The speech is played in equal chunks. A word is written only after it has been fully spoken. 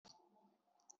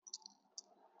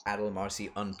Adil Marcy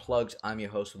Unplugged. I'm your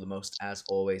host with the most, as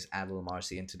always, Adil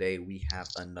Marcy, and today we have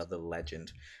another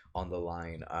legend on the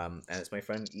line, and it's my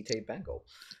friend Ite Bengal,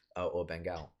 or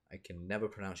Bengal. I can never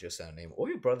pronounce your surname or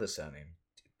your brother's surname.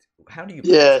 How do you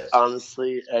pronounce Yeah, it?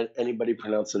 honestly, anybody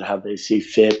pronounce it how they see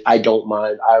fit. I don't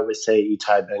mind. I always say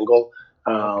Itai Bengal.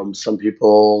 Okay. Some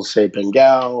people say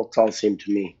Bengal. It's all the same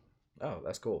to me. Oh,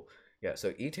 that's cool. Yeah,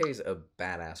 so Ite's a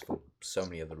badass for so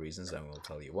many other reasons, and we'll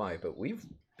tell you why. But we've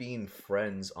been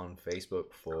friends on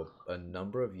Facebook for a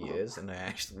number of years, and I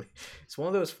actually, it's one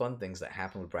of those fun things that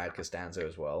happened with Brad Costanzo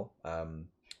as well.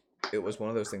 It was one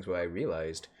of those things where I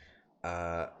realized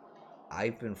uh,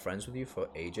 I've been friends with you for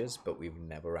ages, but we've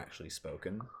never actually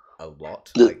spoken a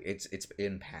lot. The- Like it's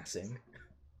in passing.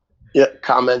 yeah,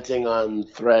 commenting on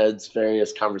threads,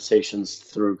 various conversations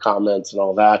through comments and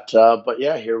all that. But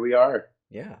yeah, here we are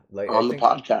Yeah, like I on the think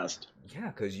podcast. yeah,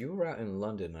 because you were out in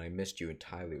London, and I missed you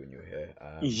entirely when you were here.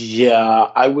 Yeah,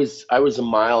 I was a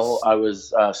mile. I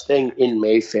was staying in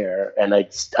Mayfair, and I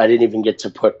didn't even get to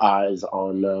put eyes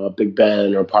on Big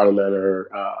Ben or Parliament or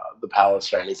the Uh,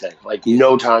 Palace or anything. Like you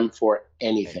no time for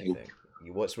anything. anything.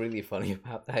 What's really funny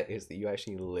about that is that you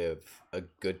actually live a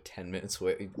good 10 minutes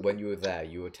away. When you were there,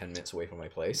 you were 10 minutes away from my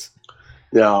place.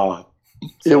 Yeah, it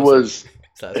So it's like, was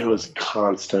so that's it was funny.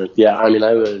 constant. Yeah, I mean,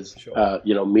 I Oh, was for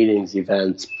sure. meetings,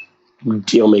 events,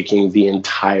 deal making the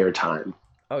entire time.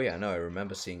 Oh yeah, no, I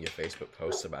remember seeing your Facebook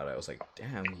posts about it. I was like,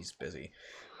 damn, he's busy.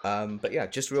 But yeah,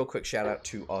 just real quick shout out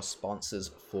to our sponsors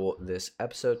for this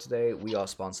episode today. We are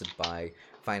sponsored by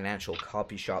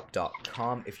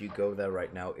financialcopyshop.com. If you go there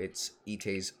right now, it's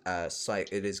Ite's site.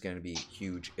 It is going to be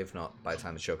huge. If not, by the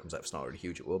time the show comes out, if it's not already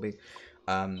huge, it will be.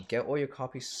 Get all your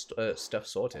stuff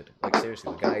sorted. Like,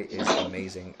 seriously, the guy is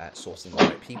amazing at sourcing the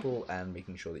right people and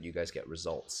making sure that you guys get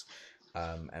results.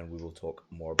 And we will talk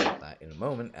more about that in a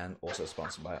moment. And also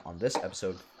sponsored by, on this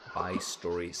episode, by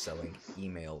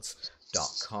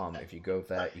StorySellingEmails.com. If you go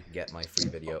there, you can get my free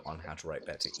video on how to write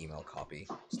better email copy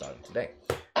starting today.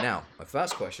 Now, my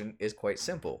first question is quite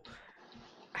simple.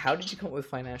 How did you come up with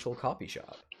Financial Copy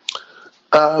Shop?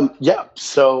 Yeah,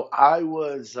 so I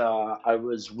was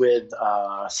with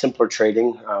Simpler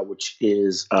Trading, which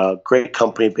is a great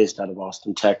company based out of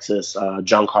Austin, Texas.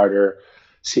 John Carter,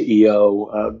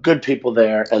 CEO, good people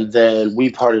there. And then we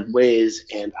parted ways,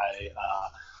 and I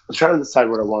was trying to decide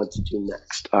what I wanted to do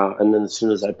next. And then as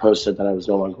soon as I posted that I was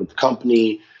no longer with the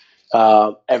company,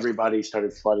 everybody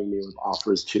started flooding me with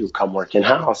offers to come work in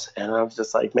house, and I was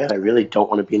just like, man, I really don't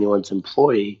want to be anyone's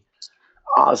employee.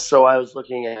 So I was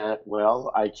looking at,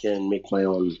 well, I can make my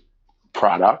own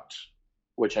product,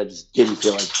 which I just didn't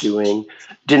feel like doing.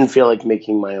 Didn't feel like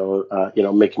making my own,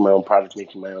 making my own product,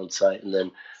 making my own site, and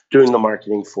then doing the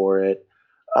marketing for it.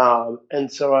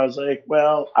 And so I was like,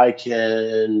 well, I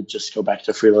can just go back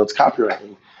to freelance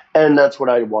copywriting. And that's what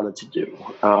I wanted to do,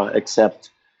 except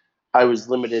I was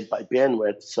limited by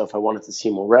bandwidth. So if I wanted to see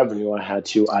more revenue, I had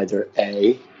to either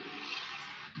A,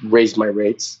 raise my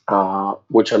rates,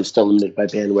 which I'm still limited by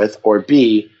bandwidth, or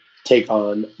B, take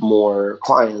on more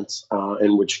clients,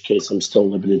 in which case I'm still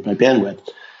limited by bandwidth.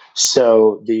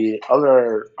 So the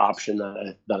other option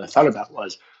that I thought about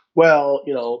was, well,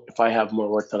 if I have more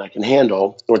work than I can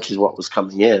handle, which is what was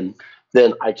coming in,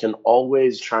 then I can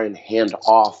always try and hand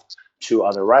off to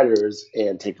other writers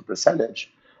and take a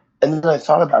percentage. And then I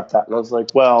thought about that and I was like,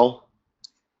 well,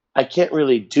 I can't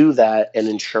really do that and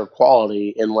ensure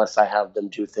quality unless I have them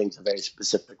do things a very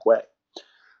specific way.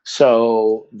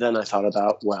 So then I thought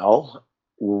about, well,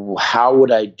 how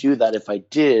would I do that if I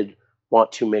did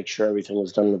want to make sure everything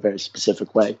was done in a very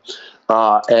specific way?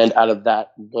 And out of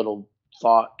that little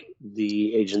thought,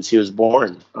 the agency was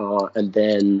born. And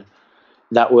then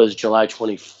that was July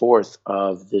 24th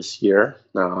of this year.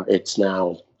 It's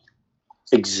now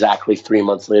exactly 3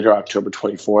 months later, October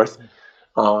 24th.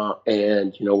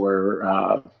 And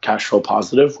we're cash flow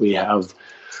positive. We have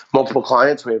multiple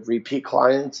clients, we have repeat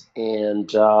clients, and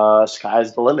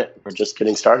sky's the limit. We're just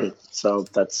getting started, so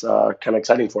that's kind of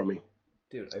exciting for me.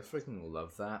 Dude, I freaking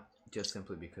love that. Just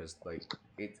simply because, like,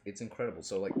 it's incredible.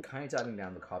 So, like, kind of diving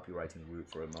down the copywriting route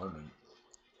for a moment.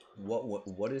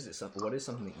 What is it? What is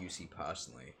something that you see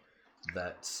personally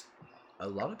that a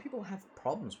lot of people have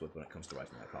problems with when it comes to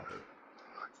writing their copy?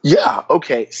 Yeah.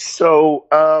 Okay. So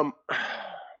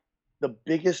the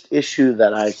biggest issue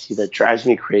that I see that drives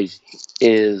me crazy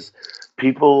is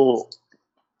people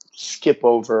skip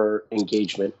over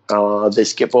engagement. They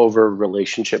skip over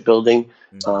relationship building,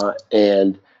 Mm-hmm.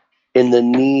 and in the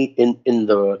need in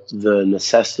the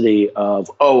necessity of,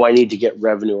 oh, I need to get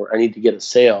revenue or I need to get a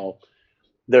sale,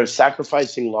 they're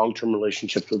sacrificing long-term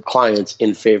relationships with clients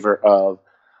in favor of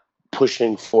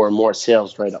pushing for more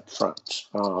sales right up front.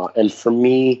 And for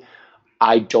me,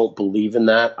 I don't believe in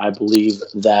that. I believe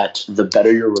that the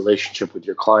better your relationship with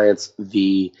your clients,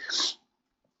 the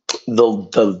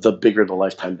bigger the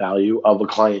lifetime value of a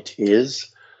client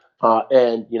is.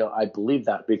 And I believe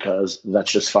that because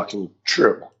that's just fucking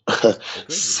true.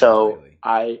 Agreed with you So entirely.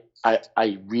 I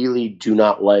really do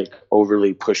not like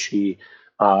overly pushy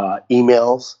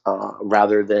emails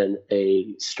rather than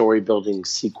a story building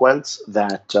sequence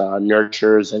that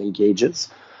nurtures and engages.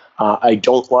 I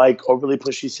don't like overly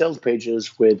pushy sales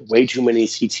pages with way too many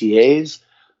CTAs,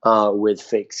 with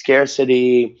fake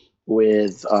scarcity,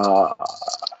 with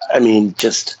I mean,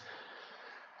 just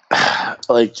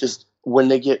like just when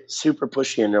they get super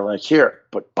pushy and they're like, "Here,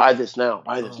 but buy this now,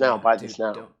 buy this Oh now, man, buy this dude,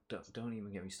 now." don't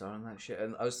even get me started on that shit.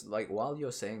 And I was like, while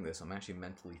you're saying this, I'm actually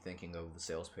mentally thinking of the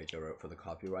sales page I wrote for the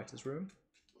copywriters room.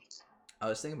 I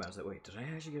was thinking about it, I was like, wait, did I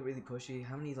actually get really pushy?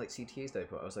 How many like CTAs did I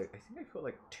put? I was like, I think I put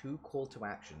like 2 call to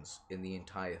actions in the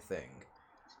entire thing.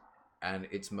 And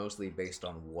it's mostly based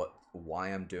on why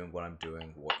I'm doing what I'm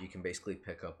doing, what you can basically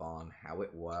pick up on, how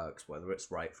it works, whether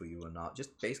it's right for you or not.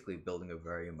 Just basically building a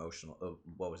very emotional,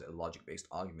 a logic-based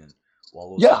argument, while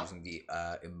also Yeah, using the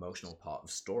emotional part of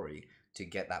story to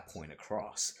get that point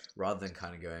across, rather than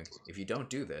kind of going, if you don't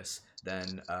do this,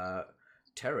 then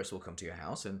terrorists will come to your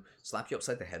house and slap you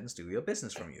upside the head and steal your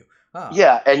business from you. Ah,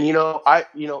 yeah, and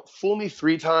fool me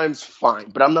 3 times, fine,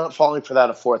 but I'm not falling for that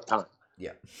a fourth time.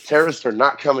 yeah. Terrorists are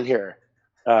not coming here.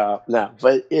 Now,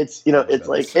 but it's Oh my it's god,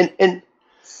 like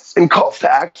and calls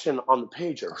to action on the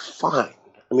page are fine.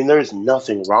 I mean, there's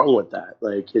nothing wrong with that.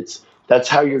 Like that's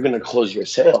how you're going to perfectly close fine. your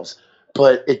sales.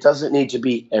 But it doesn't need to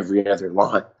be every other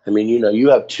line. I mean, you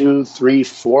have 2, 3,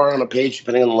 4 on a page,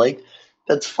 depending on the length.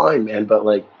 That's fine, man. But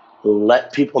like,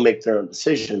 let people make their own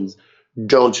decisions.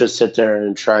 Don't just sit there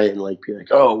and try and like be like,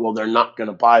 oh, well, they're not going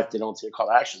to buy if they don't see a call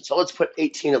to action. So let's put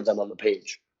 18 of them on the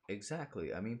page.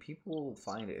 Exactly. I mean, people will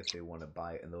find it if they want to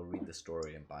buy it, and they'll read the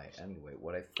story and buy it anyway.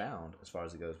 What I found, as far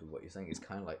as it goes with what you're saying, is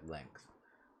kind of like length.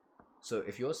 So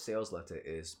if your sales letter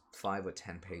is 5 or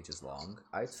 10 pages long,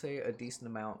 I'd say a decent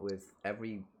amount with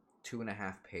every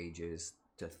 2.5 pages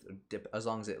to dip, as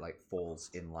long as it like falls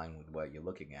in line with where you're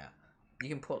looking at. You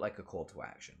can put like a call to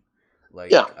action.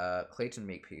 Yeah. Like Clayton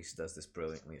Makepeace does this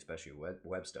brilliantly, especially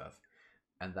web stuff,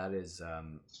 and that is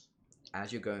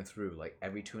as you're going through, like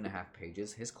every 2.5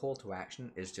 pages, his call to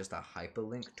action is just a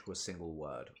hyperlink to a single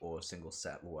word or a single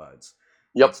set of words.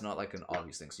 Yep. It's not like an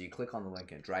obvious thing. So you click on the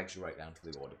link and it drags you right down to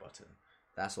the order button.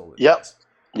 That's all it Yep. is.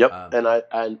 Yep. Um, And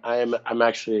I'm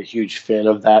actually a huge fan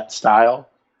of that style.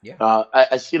 yeah,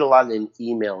 I see it a lot in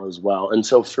email as well. And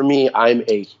so for me, I'm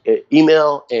a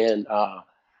email and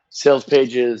sales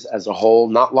pages as a whole,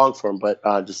 not long form, but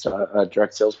just a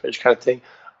direct sales page kind of thing.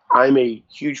 I'm a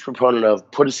huge proponent of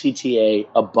put a CTA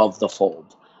above the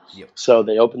fold. yep, So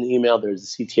they open the email, there's a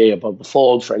CTA above the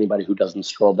fold for anybody who doesn't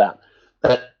scroll down.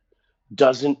 That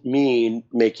doesn't mean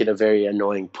make it a very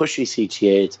annoying, pushy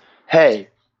CTA. It's, hey,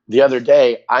 the other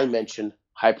day I mentioned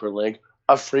hyperlink,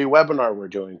 a free webinar we're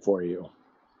doing for you.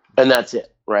 And that's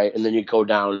it, right? And then you go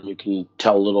down and you can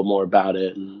tell a little more about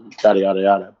it and yada, yada,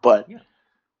 yada. But, yeah.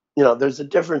 there's a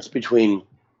difference between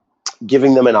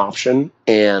giving them an option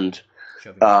and,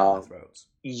 Shoving it down their throats.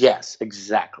 yes,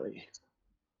 exactly.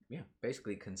 Yeah,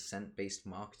 basically consent-based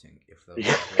marketing, if there was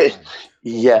a line.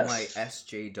 For my Yes.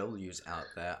 SJWs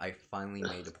out there, I finally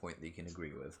made a point that you can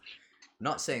agree with.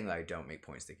 Not saying that I don't make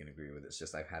points they can agree with. It's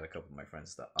just I've had a couple of my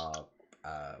friends that are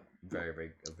very,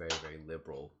 very, very, very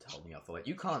liberal tell me off. They're like,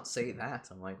 you can't say that.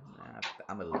 I'm like, nah,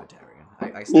 I'm a libertarian.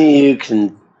 I stand You by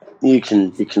can you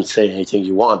can say anything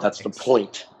you want. That's the Ex-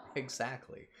 point.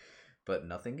 exactly. But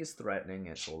nothing is threatening.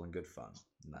 It's all in good fun,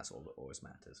 and that's all that always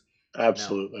matters.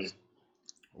 Now, Absolutely.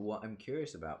 what I'm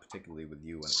curious about, particularly with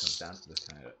you, when it comes down to this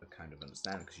kind of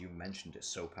understanding, because you mentioned it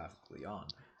so perfectly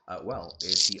on,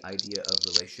 is the idea of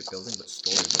relationship building, but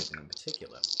story building in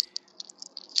particular.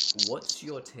 What's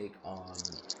your take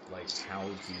on like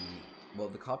how the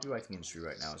copywriting industry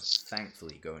right now is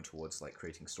thankfully going towards like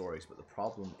creating stories, but the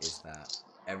problem is that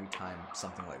every time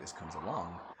something like this comes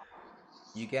along,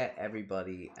 you get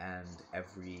everybody and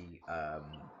every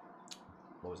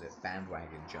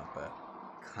bandwagon jumper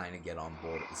kind of get on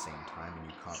board at the same time, and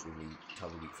you can't really tell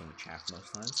the wheat from the chaff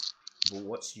most times. But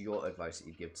what's your advice that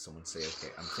you give to someone? Say,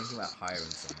 okay, I'm thinking about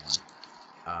hiring someone.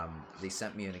 They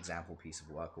sent me an example piece of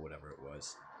work or whatever it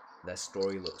was. Their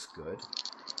story looks good.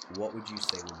 What would you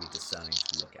say would be discerning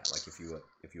to look at? Like if you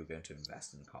were going to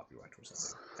invest in a copywriter or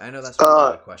something. I know that's a really Uh,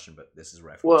 weird question, but this is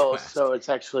right for me to well, ask. so it's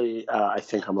actually I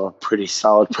think I'm a pretty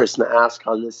solid person to ask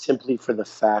on this, simply for the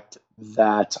fact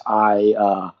that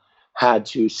I had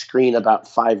to screen about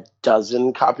 5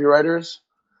 dozen copywriters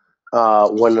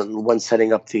when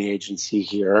setting up the agency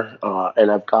here, and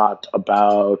I've got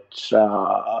about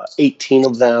 18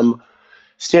 of them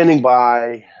standing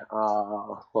by.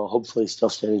 Well, hopefully still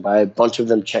standing by. A bunch of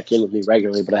them check in with me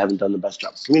regularly, but I haven't done the best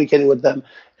job communicating with them.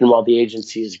 And while the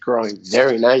agency is growing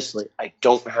very nicely, I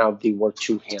don't have the work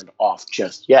to hand off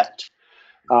just yet.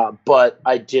 But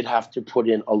I did have to put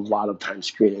in a lot of time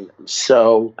screening them.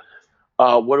 So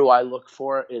what do I look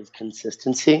for is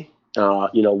consistency.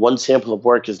 One sample of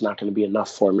work is not going to be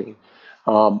enough for me.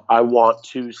 I want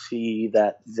to see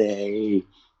that they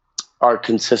are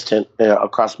consistent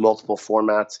across multiple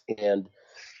formats and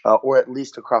or at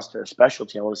least across their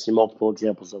specialty. I want to see multiple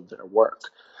examples of their work.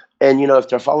 And, if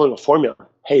they're following a formula,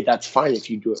 hey, that's fine if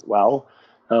you do it well.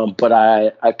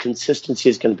 But consistency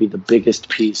is going to be the biggest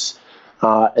piece.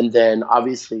 And then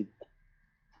obviously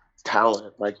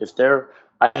talent. Like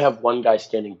I have one guy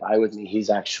standing by with me. He's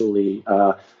actually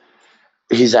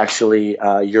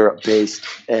Europe based,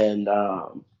 and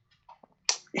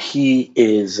he's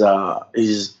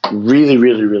really,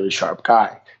 really, really sharp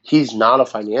guy. He's not a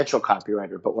financial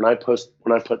copywriter, but when I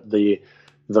put the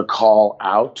call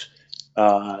out,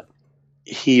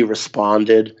 he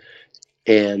responded,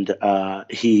 and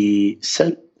he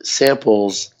sent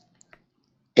samples,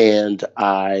 and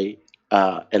I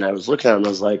was looking at him. I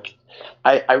was like,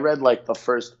 I read like the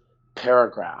first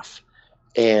paragraph,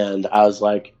 and I was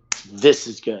like, this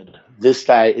is good. This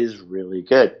guy is really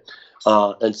good.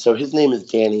 And so his name is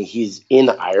Danny. He's in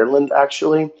Ireland,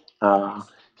 actually.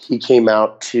 He came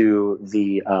out to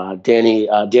the Danny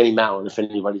Mallon, if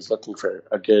anybody's looking for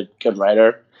a good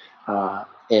writer.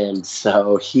 And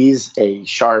so he's a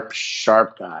sharp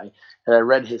guy. And I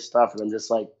read his stuff, and I'm just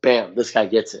like, bam, this guy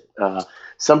gets it.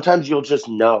 Sometimes you'll just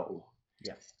know.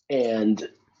 Yeah. And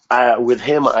with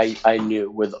him, I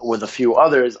knew. With a few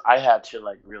others, I had to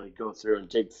like really go through and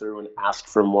dig through and ask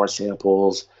for more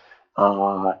samples.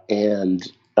 And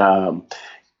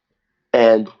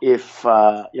if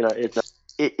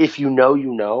if you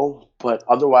know, but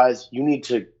otherwise you need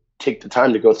to take the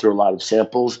time to go through a lot of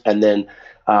samples and then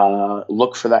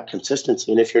look for that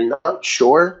consistency. And if you're not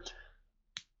sure,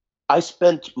 I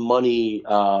spent money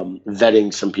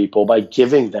vetting some people by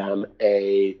giving them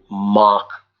a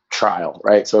mock trial,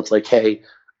 right? So it's like, hey,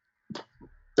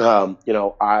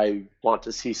 I want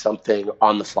to see something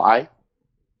on the fly.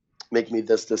 Make me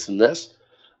this, and this.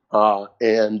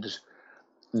 And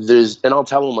I'll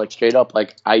tell them like straight up,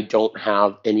 like, I don't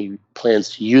have any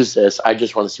plans to use this. I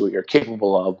just want to see what you're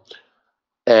capable of.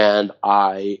 And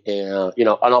and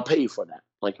I'll pay you for that.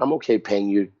 Like, I'm okay paying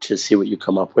you to see what you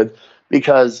come up with,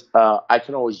 because I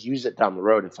can always use it down the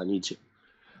road if I need to.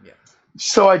 Yeah.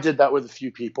 So I did that with a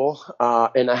few people,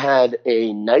 and I had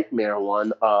a nightmare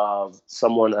one of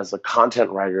someone as a content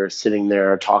writer sitting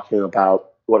there talking about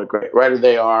what a great writer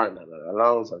they are. And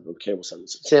I was like, okay, we'll send them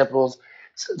some samples.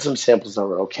 Sent some samples that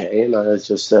were okay. And I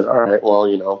just said, all right,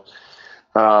 well,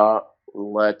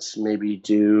 let's maybe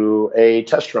do a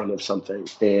test run of something.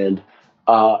 And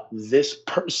this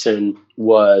person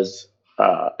was,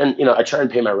 I try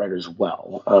and pay my writers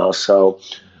well. So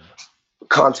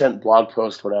content, blog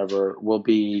post, whatever, will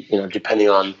be, depending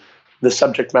on the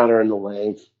subject matter and the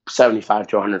length, $75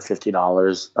 to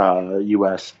 $150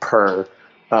 US per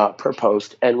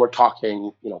post. And we're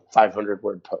talking, 500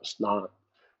 word post, not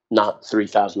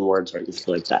 3,000 words or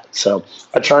anything like that. So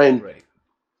I try and,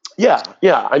 yeah.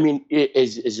 I mean,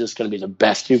 is this going to be the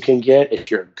best you can get? If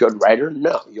you're a good writer,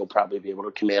 no, you'll probably be able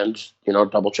to command,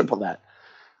 double, triple that.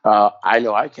 I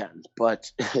know I can,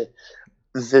 but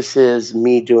this is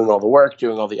me doing all the work,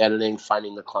 doing all the editing,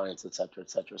 finding the clients, et cetera, et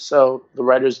cetera. So the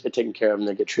writers get taken care of and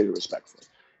they get treated respectfully.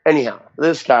 Anyhow,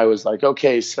 this guy was like,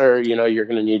 okay, sir, you're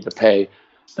going to need to pay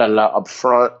that up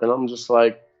front. And I'm just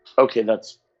like, okay,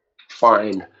 that's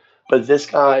fine. But this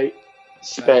guy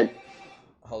spent...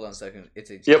 Hold on a second.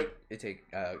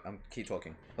 Keep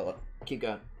talking. Hold on. Keep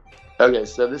going. Okay,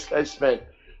 so this guy spent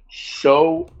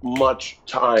so much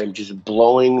time just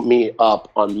blowing me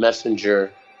up on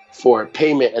Messenger for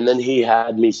payment, and then he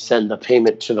had me send the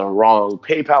payment to the wrong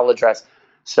PayPal address.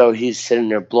 So he's sitting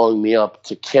there blowing me up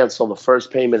to cancel the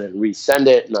first payment and resend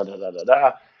it,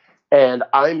 and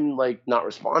I'm like not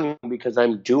responding because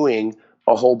I'm doing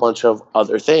a whole bunch of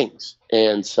other things.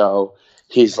 And so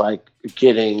he's like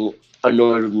getting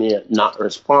annoyed with me at not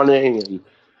responding. And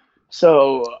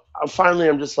so finally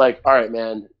I'm just like, all right,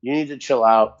 man, you need to chill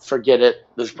out. Forget it.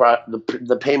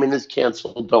 The payment is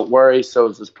canceled. Don't worry. So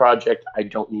is this project. I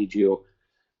don't need you.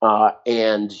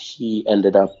 And he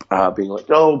ended up being like,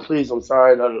 no, please, I'm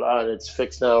sorry. It's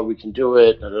fixed now. We can do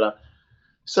it.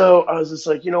 So I was just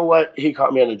like, you know what? He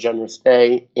caught me on a generous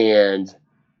day, and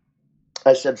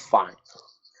I said, fine.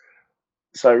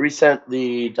 So I resent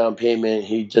the down payment.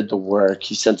 He did the work.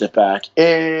 He sent it back,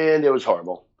 and it was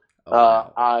horrible. Oh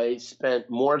wow. I spent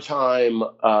more time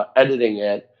editing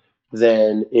it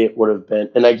than it would have been,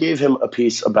 and I gave him a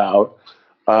piece about,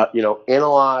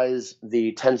 analyze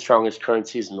the 10 strongest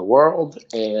currencies in the world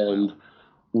and Wow.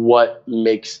 what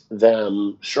makes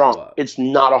them strong. Wow. It's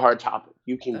not a hard topic.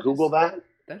 You can That Google is that.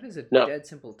 that is a No, dead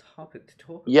simple topic to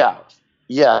talk yeah, about.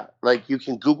 yeah. Like you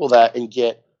can Google that and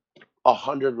get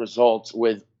 100 results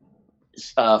with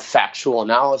factual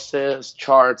analysis,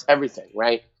 charts, everything,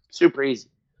 right? Super easy.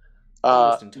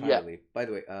 Almost Yeah. entirely. By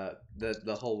the way,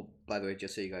 the whole. By the way,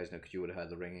 just so you guys know, because you would have heard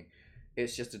the ringing,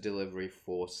 it's just a delivery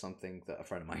for something that a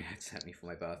friend of mine had sent me for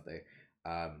my birthday.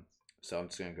 Um, so I'm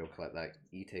just gonna go collect that.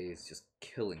 Ite is just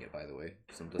killing it. By the way,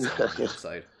 some Discord on the other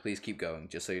side. Please keep going.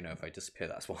 Just so you know, if I disappear,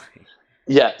 that's why.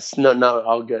 Yes. No. No.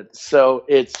 All good. So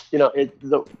it's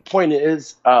the point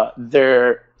is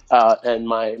there and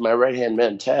my right hand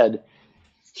man Ted,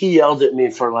 he yelled at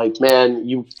me for like, man,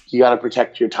 you got to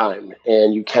protect your time,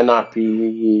 and you cannot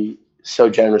be so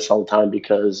generous all the time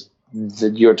because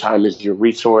your time is your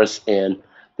resource, and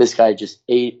this guy just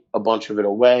ate a bunch of it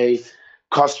away,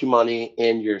 cost you money,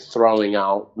 and you're throwing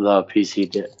out the piece he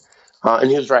did. And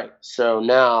he was right. So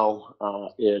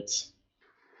now it's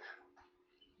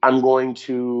I'm going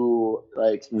to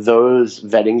like those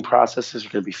vetting processes are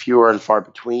going to be fewer and far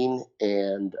between,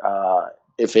 and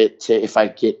if I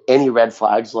get any red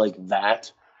flags like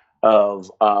that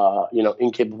of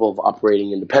incapable of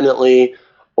operating independently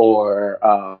or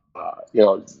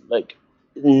like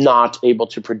not able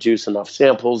to produce enough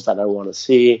samples that I want to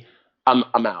see, I'm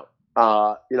out.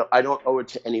 I don't owe it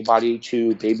to anybody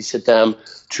to babysit them,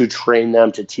 to train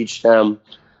them, to teach them.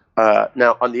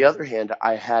 Now, on the other hand,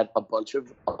 I had a bunch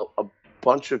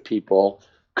of people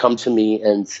come to me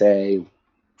and say,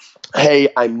 "Hey,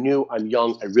 I'm new, I'm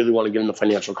young, I really want to get into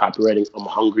financial copywriting. I'm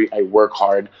hungry, I work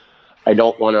hard. I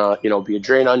don't want to, be a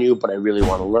drain on you, but I really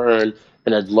want to learn,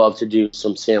 and I'd love to do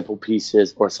some sample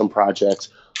pieces or some projects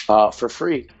for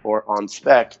free or on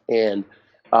spec. And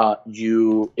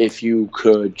if you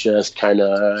could just kind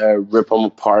of rip them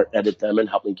apart, edit them, and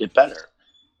help me get better."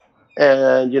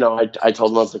 And I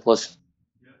told them, I was like, "Listen,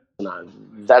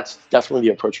 that's definitely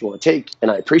the approach you want to take, and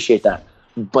I appreciate that.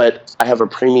 But I have a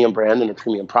premium brand and a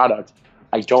premium product.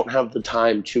 I don't have the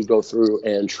time to go through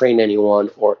and train anyone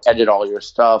or edit all your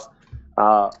stuff,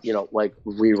 like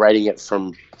rewriting it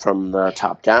from the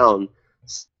top down.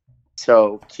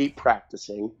 So keep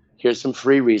practicing. Here's some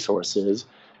free resources,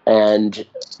 and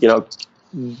you know,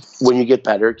 when you get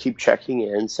better, keep checking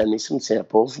in. Send me some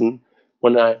samples, and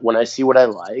when I see what I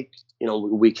like,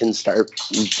 we can start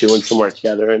doing some work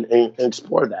together and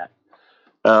explore that."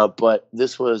 But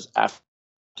this was after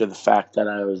the fact that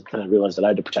I realized that I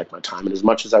had to protect my time, and as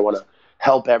much as I want to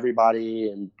help everybody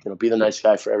and be the nice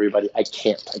guy for everybody, I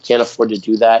can't afford to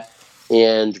do that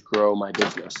and grow my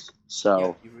business. Yeah,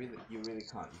 So you really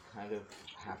can't. You kind of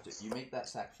have to. You make that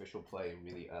sacrificial play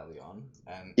really early on,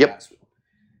 and yep.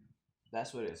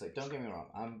 that's what it is. Like, don't get me wrong.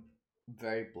 I'm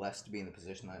very blessed to be in the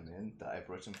position I'm in, that I've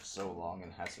written for so long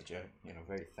and had such a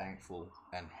very thankful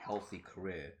and healthy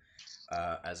career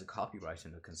as a copywriter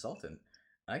and a consultant.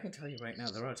 I can tell you right now,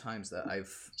 there are times that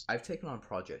I've taken on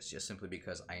projects just simply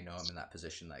because I know I'm in that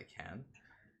position that I can.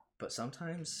 But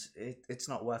sometimes it's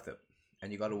not worth it,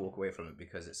 and you got to walk away from it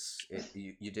because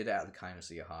you did it out of the kindness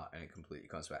of your heart, and it completely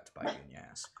comes back to bite you in the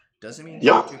ass. Doesn't mean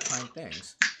you Yep. don't do kind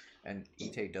things, and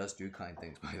Ite does do kind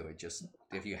things, by the way. Just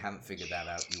if you haven't figured that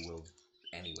out, you will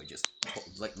anyway. Just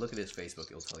like look at his Facebook;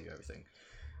 it'll tell you everything.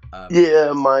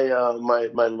 Yeah,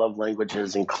 my love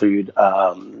languages include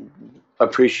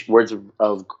words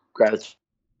of gratitude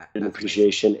and Affirmation.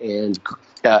 appreciation, and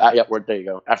yeah, word, there you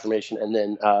go, affirmation, and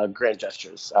then grand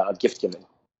gestures, gift giving.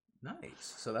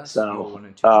 Nice. So that's your So one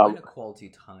and two. Mine are quality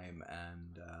time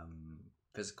and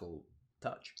physical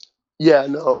touch. yeah,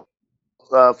 no,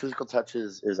 physical touch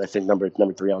is I think number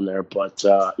three on there. But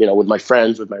with my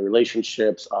friends, with my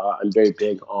relationships, I'm very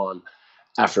big on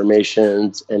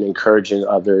affirmations and encouraging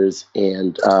others,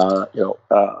 and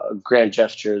grand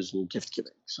gestures and gift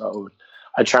giving. So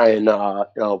I try and uh,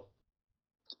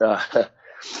 the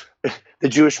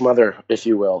Jewish mother, if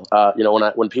you will.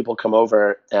 When people come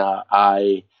over,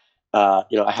 I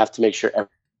have to make sure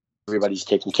everybody's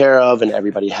taken care of and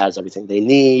everybody has everything they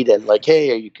need. And like,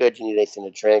 hey, are you good? Do you need anything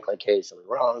to drink? Like, hey, is something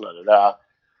wrong? Da, da,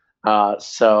 da.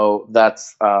 So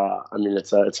that's, I mean,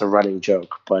 it's a running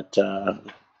joke, but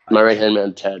I my right agree. hand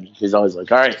man Ted, he's always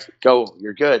like, "All right, go,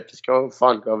 you're good. Just go have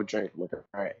fun, go have a drink." I'm like,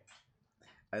 "All right."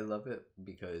 I love it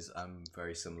because I'm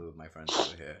very similar with my friends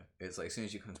over here. It's like as soon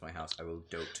as you come to my house, I will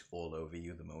dote all over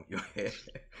you the moment you're here.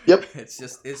 Yep. It's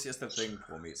just a thing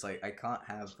for me. It's like I can't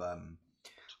have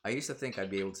I used to think I'd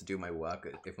be able to do my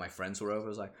work if my friends were over. I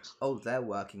was like, oh, they're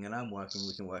working and I'm working.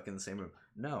 We can work in the same room.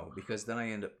 No, because then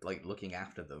I end up like looking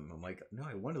after them. I'm like, no,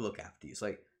 I want to look after you. It's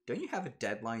like, don't you have a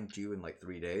deadline due in like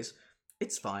 3 days?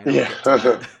 It's fine. I'll get to Yeah. that.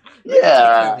 Let me take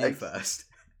care of Yeah. you first.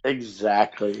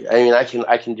 Exactly. I mean, I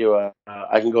can do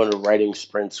I can go into writing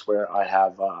sprints where I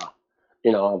have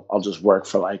I'll just work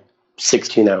for like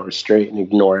 16 hours straight and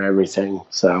ignore everything.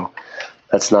 So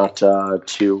that's not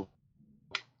too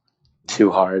Yeah.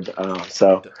 hard.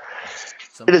 So D-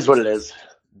 it is what Sometimes it those is.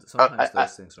 sometimes I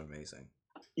those things are amazing.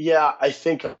 Yeah, I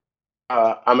think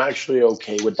I'm actually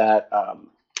okay with that.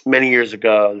 Many years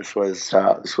ago, this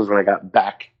was when I got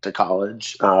back to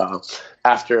college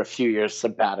after a few years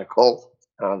sabbatical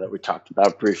that we talked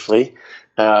about briefly.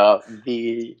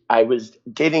 The I was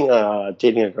dating a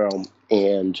girl,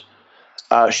 and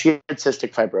she had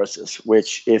cystic fibrosis,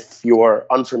 which, if you're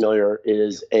unfamiliar,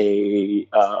 is a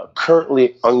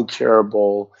currently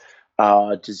uncurable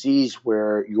disease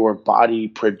where your body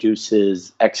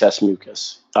produces excess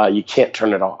mucus. You can't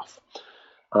turn it off.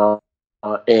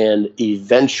 Uh, and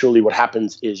eventually, what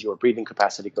happens is your breathing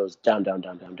capacity goes down, down,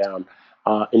 down, down, down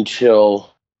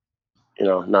until,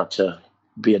 not to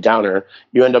be a downer,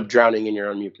 you end up drowning in your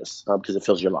own mucus because it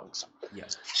fills your lungs. Yeah.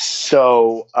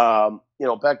 So,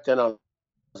 back then I was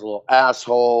a little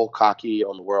asshole, cocky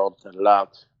on the world, da da da.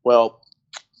 Well,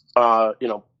 uh, you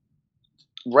know,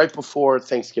 right before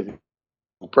Thanksgiving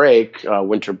break,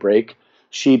 winter break,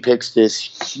 she picks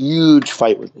this huge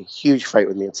fight with me,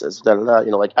 and says, da da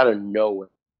da, like out of nowhere.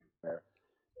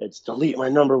 It's delete my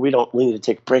number. We need to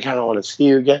take a break. I don't want to see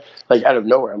you again. Like out of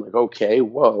nowhere. I'm like, okay,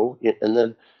 whoa. And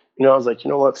then, I was like, you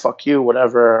know what? Fuck you,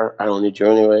 whatever. I don't need you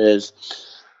anyways.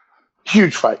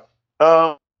 Huge fight.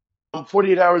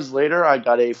 48 hours later, I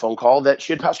got a phone call that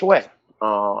she had passed away.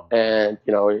 And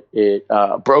it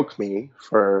broke me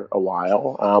for a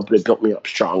while, but it built me up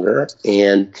stronger.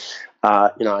 And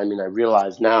I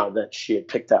realize now that she had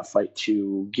picked that fight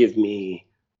to give me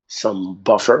some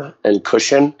buffer and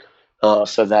cushion,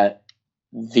 so that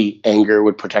the anger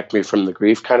would protect me from the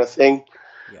grief, kind of thing.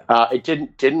 Yeah. It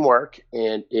didn't work,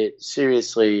 and it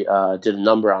seriously did a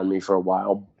number on me for a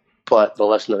while. But the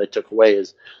lesson that I took away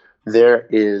is there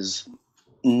is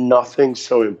nothing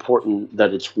so important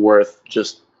that it's worth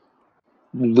just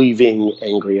leaving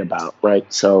angry about,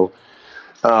 right? So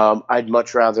I'd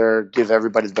much rather give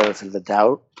everybody the benefit of the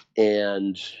doubt.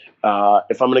 And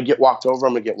if I'm going to get walked over,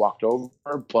 I'm going to get walked over.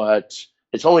 But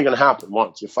it's only going to happen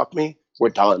once. You fuck me, we're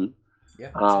done. Yeah,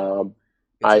 exactly. Um,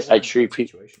 It's a I one and done treat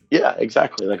people. situation. Yeah,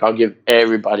 exactly. Like I'll give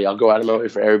everybody. I'll go out of my way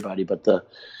for everybody. But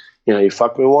you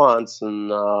fuck me once,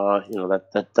 and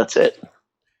that's it.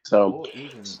 So Or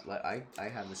even like I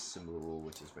have this similar rule,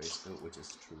 which is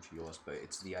true to yours, but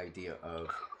it's the idea of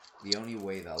the only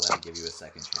way that I'll ever give you a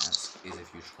second chance is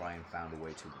if you try and found a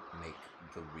way to make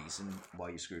the reason why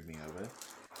you screwed me over,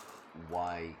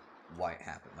 why why it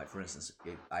happened. Like for instance,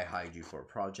 if I hired you for a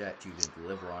project, you didn't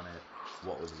deliver on it.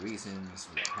 What were the reasons?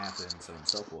 What happened? So on and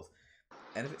so forth.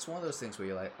 And if it's one of those things where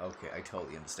you're like, okay, I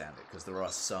totally understand it, because there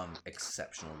are some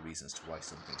exceptional reasons to why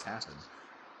some things happen.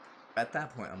 At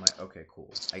that point, I'm like, okay, cool.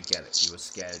 I get it. You were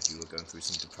scared. You were going through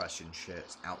some depression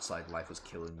shit. Outside life was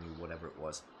killing you, whatever it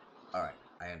was. All right,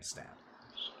 I understand.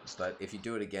 But if you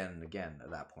do it again and again,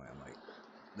 at that point, I'm like,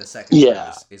 the second time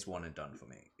yeah, is one and done for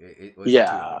me. It was two and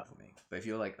yeah, done for me. But if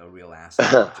you're like a real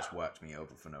asshole that just worked me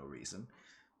over for no reason,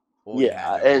 or you had yeah.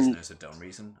 no reason, And it's a dumb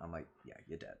reason, I'm like, yeah,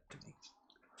 you're dead to me.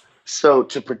 so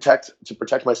to protect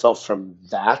myself from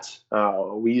that,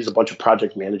 we use a bunch of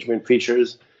project management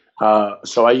features.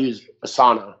 So I use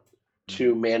Asana Mm-hmm.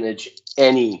 to manage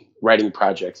any writing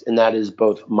projects, and that is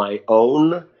both my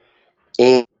own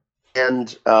and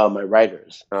my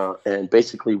writers. And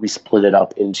basically, we split it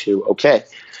up into, okay,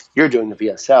 you're doing the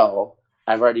VSL.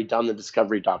 I've already done the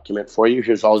discovery document for you.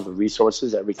 Here's all of the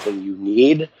resources, everything you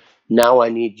need. Now I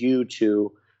need you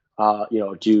to,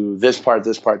 do this part,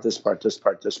 this part, this part, this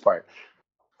part, this part.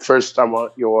 First, I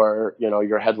want your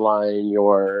headline,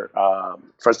 your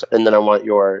first, and then I want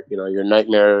your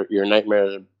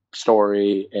nightmare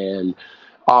story and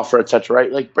offer, etc.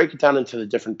 Right? Like break it down into the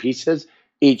different pieces.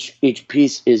 Each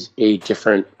piece is a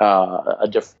different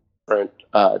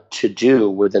to do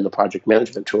within the project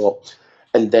management tool,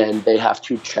 and then they have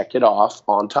to check it off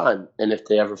on time. And if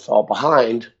they ever fall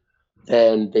behind,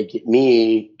 then they get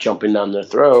me jumping down their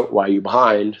throat. Why are you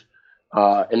behind?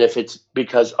 And if it's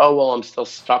because, oh well, I'm still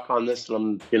stuck on this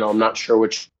and I'm not sure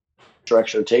which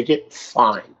direction to take it,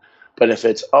 fine. But if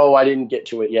it's, oh, I didn't get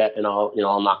to it yet, and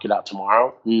I'll knock it out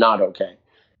tomorrow, not okay.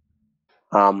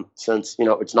 Since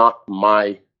it's not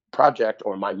my project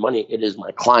or my money, it is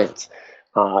my clients,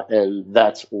 and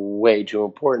that's way too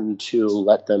important to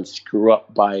let them screw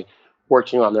up by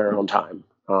working on their own time.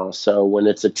 So when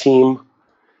it's a team,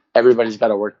 everybody's got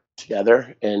to work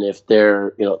together, and if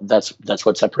they're that's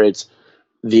what separates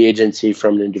the agency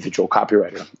from an individual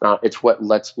copywriter. It's what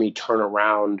lets me turn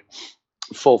around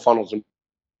full funnels and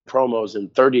promos in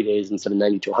 30 days instead of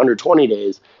 90 to 120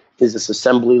 days, is this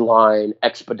assembly line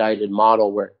expedited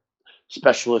model where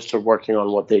specialists are working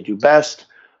on what they do best,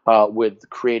 with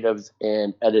creatives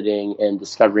and editing and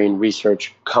discovery and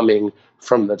research coming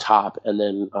from the top, and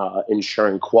then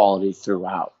ensuring quality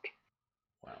throughout.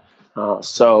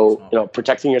 So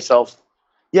protecting yourself.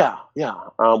 Yeah.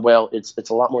 Well, it's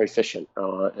a lot more efficient,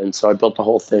 and so I built the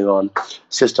whole thing on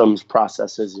systems,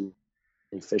 processes, and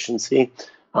efficiency,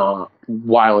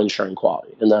 while ensuring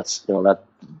quality. And that's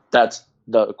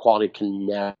the quality can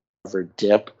never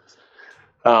dip.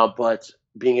 But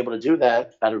being able to do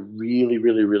that at a really,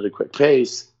 really, really quick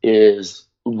pace is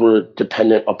we're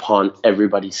dependent upon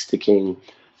everybody sticking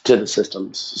to the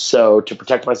systems. So to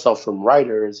protect myself from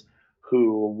writers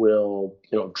who will,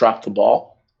 drop the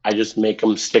ball, I just make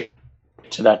them stick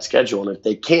to that schedule. And if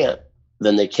they can't,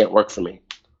 then they can't work for me.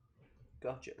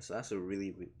 Gotcha. So that's a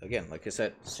really, again, like I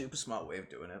said, super smart way of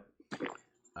doing it.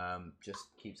 Just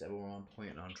keeps everyone on point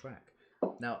and on track.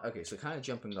 Now, okay, so kind of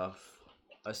jumping off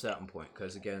a certain point,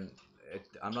 because again,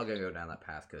 I'm not going to go down that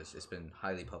path because it's been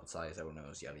highly publicized. Everyone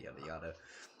knows, yada yada yada.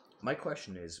 My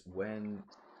question is, when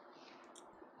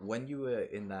you were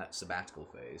in that sabbatical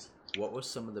phase, what were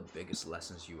some of the biggest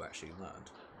lessons you actually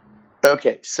learned?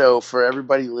 Okay, so for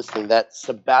everybody listening, that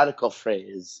sabbatical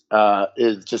phrase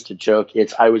is just a joke.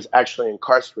 I was actually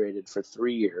incarcerated for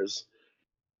 3 years,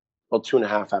 well,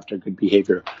 2.5 after good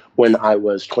behavior, when I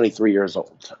was 23 years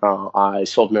old. I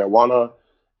sold marijuana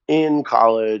in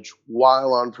college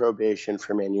while on probation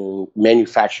for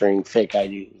manufacturing fake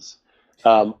IDs.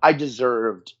 I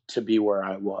deserved to be where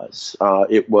I was.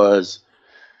 It was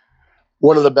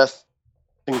one of the best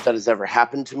things that has ever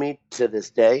happened to me to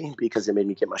this day, because it made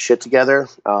me get my shit together.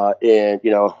 And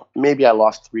maybe I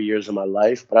lost 3 years of my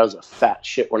life, but I was a fat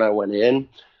shit when I went in.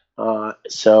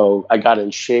 So I got in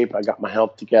shape, I got my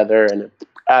health together, and it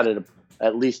added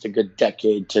at least a good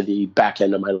decade to the back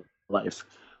end of my life,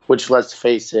 which, let's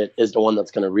face it, is the one that's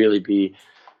going to really be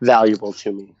valuable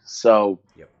to me. So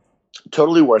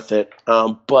Totally worth it.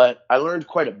 But I learned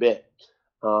quite a bit.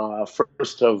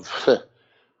 First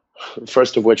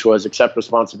of which was accept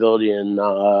responsibility and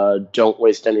don't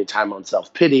waste any time on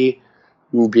self-pity,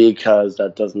 because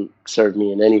that doesn't serve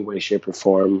me in any way, shape, or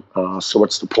form. So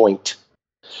what's the point?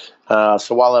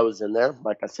 So while I was in there,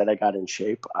 like I said, I got in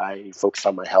shape. I focused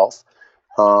on my health.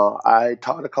 I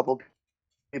taught a couple of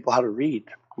people how to read,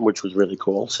 which was really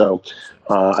cool. So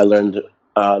I learned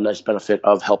a nice benefit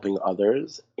of helping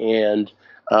others. And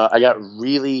I got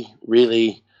really,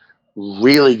 really,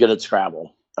 really good at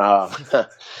Scrabble.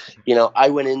 I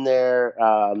went in there,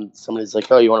 somebody's like,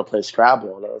 oh, you want to play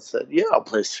Scrabble? And I said, yeah, I'll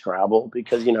play Scrabble,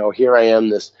 because, here I am,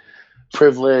 this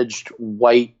privileged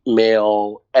white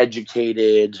male,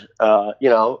 educated,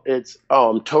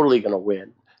 I'm totally going to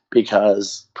win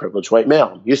because privileged white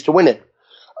male, used to win it.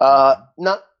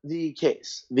 Not the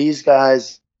case. These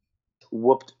guys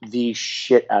whooped the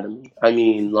shit out of me. I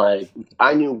mean, like,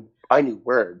 I knew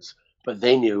words, but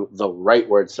they knew the right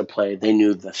words to play. They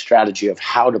knew the strategy of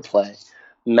how to play,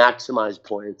 maximize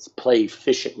points, play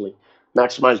efficiently,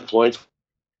 maximize points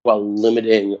while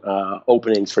limiting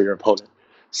openings for your opponent.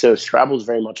 So Scrabble is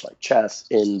very much like chess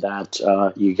in that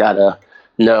you gotta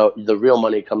know the real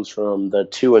money comes from the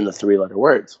 2 and the 3-letter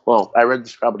words. Well, I read the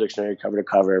Scrabble dictionary cover to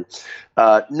cover.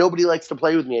 Nobody likes to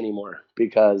play with me anymore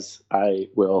because I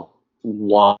will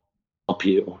womp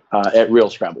you at real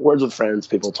Scrabble. Words with friends,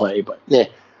 people play, but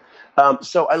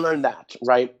so I learned that,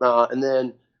 right? And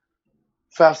then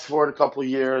fast forward a couple of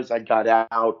years, I got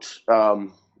out.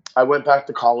 I went back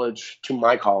to college, to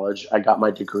my college. I got my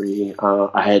degree.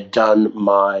 I had done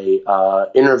my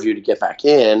interview to get back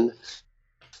in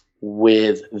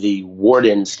with the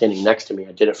warden standing next to me.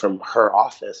 I did it from her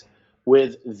office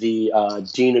with the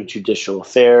Dean of Judicial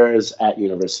Affairs at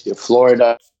University of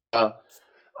Florida.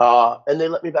 And they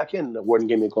let me back in. The warden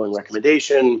gave me a glowing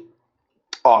recommendation.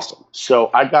 Awesome. So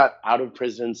I got out of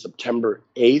prison September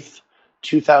 8th,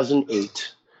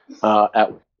 2008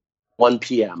 at 1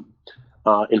 p.m.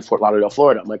 In Fort Lauderdale,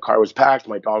 Florida. My car was packed.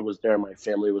 My dog was there. My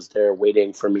family was there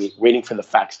waiting for the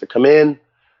fax to come in.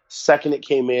 Second it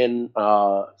came in,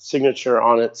 signature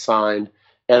on it, signed,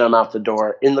 and I'm out the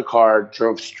door in the car,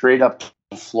 drove straight up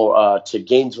to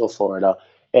Gainesville, Florida,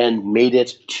 and made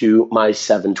it to my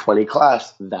 7:20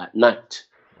 class that night.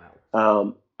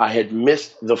 I had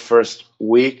missed the first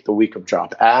week, the week of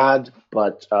drop ad,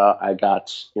 but I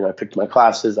I picked my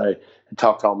classes. I had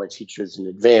talked to all my teachers in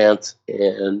advance,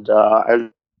 and I was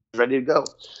ready to go.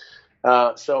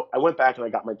 So I went back and I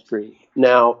got my degree.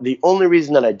 Now, the only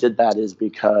reason that I did that is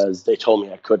because they told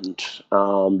me I couldn't,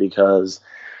 because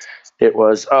it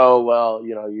was, oh, well,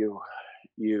 you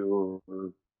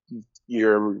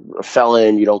you're a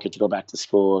felon, you don't get to go back to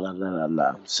school, blah, blah, blah,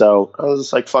 blah. So I was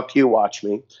just like, fuck you, watch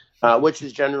me, which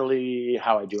is generally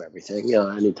how I do everything.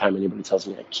 Anytime anybody tells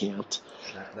me I can't.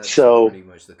 That's So pretty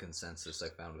much the consensus I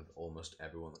found with almost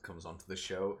everyone that comes onto the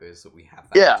show is that we have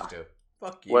that yeah, attitude.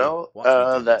 Fuck you. well, Watch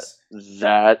me do this.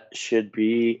 that should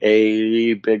be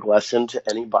a big lesson to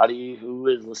anybody who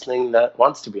is listening that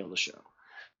wants to be on the show.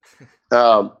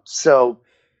 So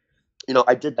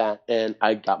I did that and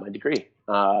I got my degree.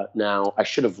 Now, I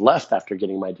should have left after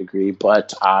getting my degree,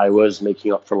 but I was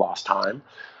making up for lost time.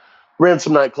 Ran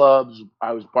some nightclubs.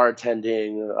 I was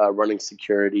bartending, running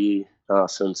security.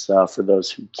 Since for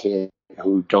those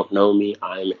who don't know me,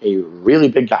 I'm a really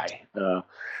big guy,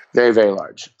 very, very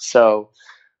large. So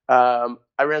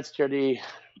I ran security,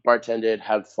 bartended,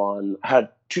 had fun, had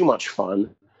too much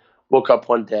fun. Woke up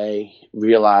one day,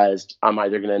 realized I'm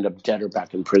either going to end up dead or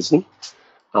back in prison.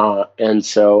 And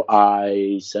so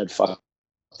I said, fuck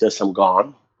this, I'm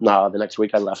gone. The next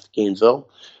week I left Gainesville.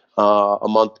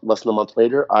 Less than a month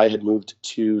later, I had moved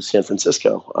to San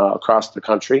Francisco, across the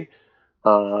country,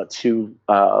 to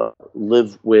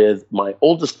live with my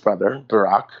oldest brother,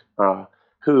 Barack,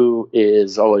 who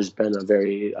is always been a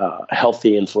very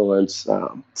healthy influence,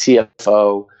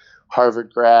 CFO,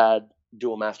 Harvard grad,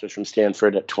 dual masters from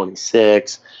Stanford at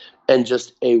 26, and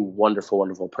just a wonderful,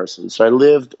 wonderful person. So I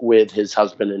lived with his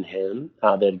husband and him.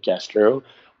 They had a guest room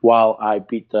while I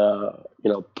put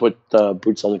the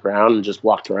boots on the ground and just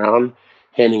walked around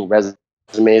handing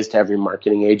resumes to every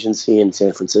marketing agency in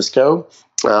San Francisco.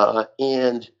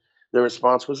 And the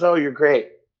response was, "Oh, you're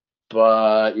great,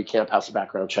 but you can't pass a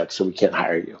background check, so we can't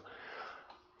hire you."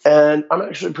 And I'm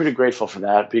actually pretty grateful for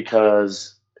that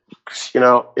because,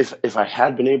 if I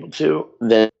had been able to,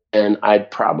 then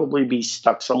I'd probably be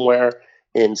stuck somewhere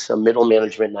in some middle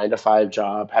management 9 to 5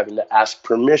 job, having to ask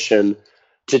permission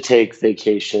to take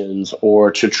vacations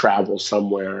or to travel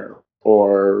somewhere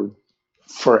or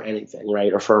for anything,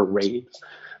 right? Or for a raise.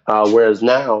 Whereas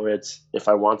now it's, if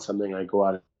I want something, I go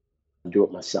out and do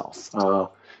it myself. I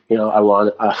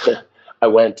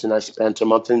went and I spent a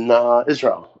month in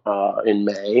Israel in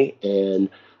May, and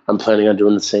I'm planning on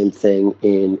doing the same thing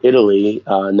in Italy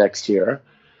next year.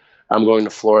 I'm going to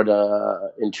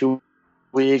Florida in 2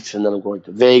 weeks, and then I'm going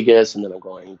to Vegas, and then I'm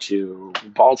going to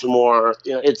Baltimore.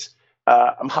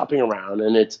 I'm hopping around,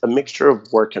 and it's a mixture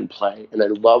of work and play, and I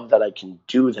love that I can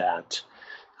do that.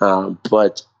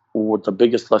 But what the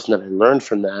biggest lesson that I learned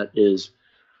from that is,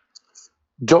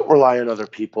 don't rely on other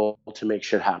people to make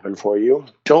shit happen for you.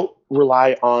 Don't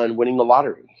rely on winning the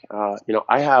lottery.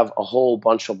 I have a whole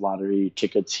bunch of lottery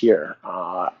tickets here.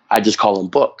 I just call them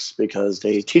books because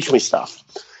they teach me stuff,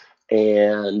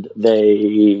 and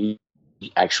they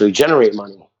actually generate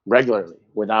money regularly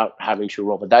without having to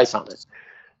roll the dice on it.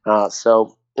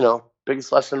 So,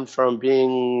 biggest lesson from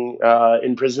being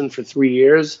in prison for 3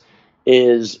 years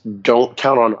is don't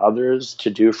count on others to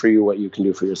do for you what you can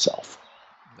do for yourself.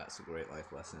 That's a great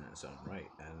life lesson in its own right.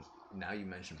 And now you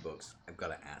mentioned books, I've got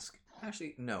to ask.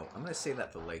 Actually, no, I'm going to save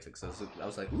that for later because I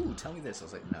was like, ooh, tell me this. I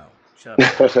was like, no, shut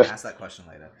up. I'll ask that question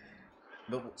later.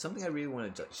 But something I really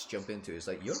want to just jump into is,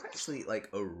 like, you're actually, like,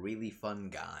 a really fun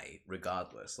guy,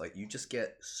 regardless. Like, you just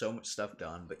get so much stuff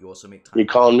done, but you also make time. You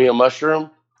calling me a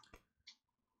mushroom?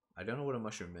 I don't know what a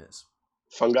mushroom is.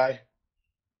 Fungi?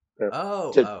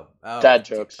 Oh. Dad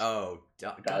jokes. Oh,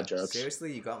 dad jokes.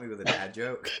 Seriously, you got me with a dad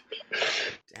joke?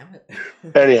 Damn it.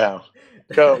 Anyhow,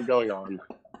 going on.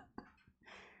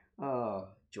 Oh,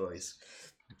 joys.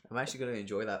 I'm actually going to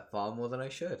enjoy that far more than I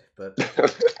should, but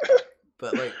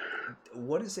like,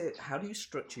 what is it? How do you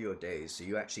structure your days so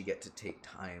you actually get to take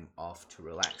time off to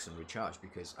relax and recharge?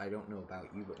 Because I don't know about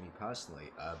you, but me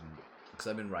personally, because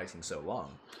I've been writing so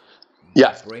long,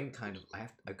 yeah, my brain kind of,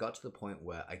 I got to the point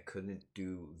where I couldn't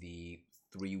do the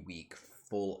 3-week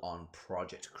full-on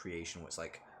project creation where it's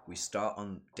like we start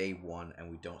on day 1 and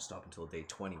we don't stop until day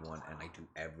 21, and I do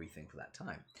everything for that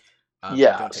time.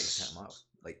 Yeah, don't take the time off.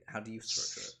 Like, how do you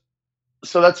structure it?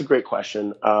 So that's a great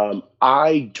question.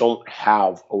 I don't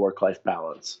have a work-life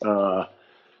balance.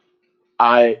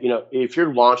 If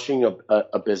you're launching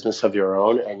a business of your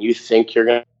own and you think you're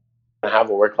going to have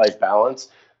a work-life balance,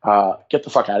 get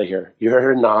the fuck out of here.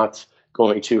 You're not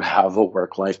going to have a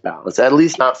work-life balance, at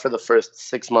least not for the first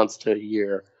 6 months to a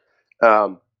year.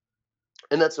 Um,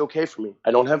 and that's okay for me.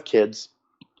 I don't have kids.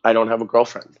 I don't have a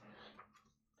girlfriend.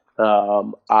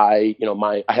 I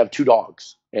have two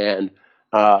dogs, and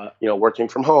working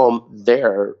from home,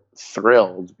 they're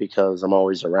thrilled because I'm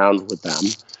always around with them.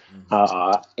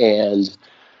 And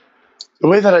the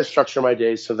way that I structure my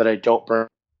days so that I don't burn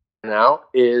out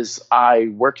is I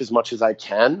work as much as I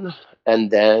can,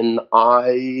 and then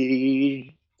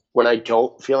when I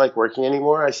don't feel like working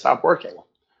anymore, I stop working.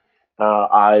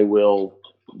 I will,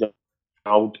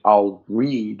 I'll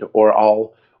read, or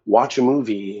I'll watch a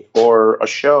movie or a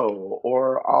show,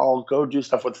 or I'll go do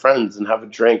stuff with friends and have a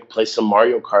drink, play some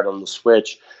Mario Kart on the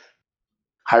Switch,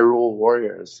 Hyrule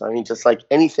Warriors. I mean, just like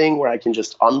anything where I can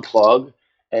just unplug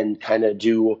and kind of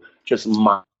do just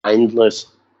mindless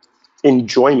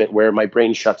enjoyment where my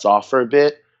brain shuts off for a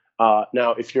bit.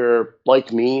 Now, if you're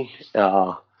like me,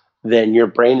 then your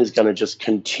brain is going to just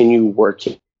continue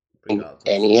working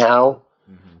anyhow.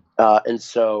 And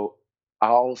so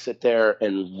I'll sit there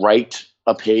and write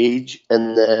a page,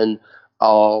 and then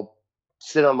I'll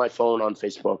sit on my phone on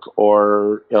Facebook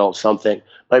or something.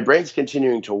 My brain's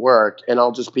continuing to work, and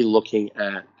I'll just be looking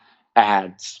at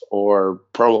ads or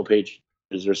promo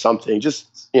pages or something.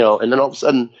 Just and then all of a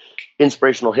sudden,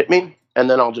 inspiration will hit me, and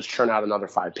then I'll just churn out another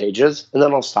 5 pages, and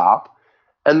then I'll stop,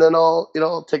 and then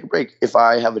I'll take a break. If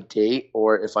I have a date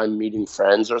or if I'm meeting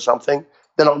friends or something,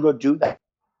 then I'll go do that.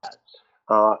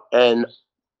 And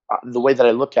the way that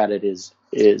I look at it is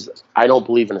I don't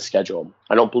believe in a schedule.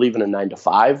 I don't believe in a 9 to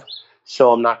 5,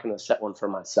 so I'm not going to set one for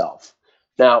myself.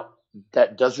 Now,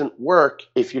 that doesn't work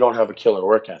if you don't have a killer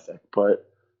work ethic. But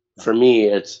for me,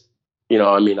 it's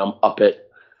I'm up at,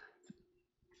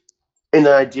 in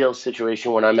an ideal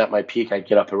situation when I'm at my peak, I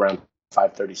get up around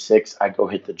 5:36. I go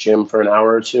hit the gym for an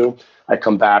hour or two. I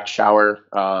come back, shower,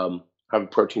 have a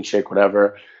protein shake,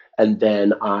 whatever. And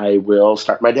then I will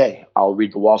start my day. I'll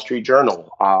read the Wall Street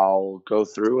Journal. I'll go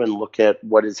through and look at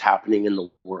what is happening in the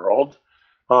world.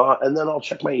 And then I'll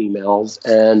check my emails.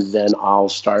 And then I'll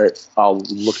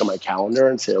look at my calendar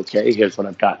and say, okay, here's what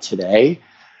I've got today.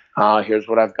 Here's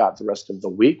what I've got the rest of the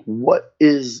week. What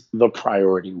is the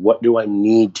priority? What do I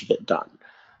need to get done?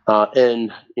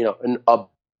 And a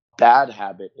bad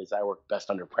habit is I work best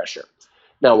under pressure.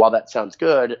 Now, while that sounds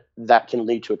good, that can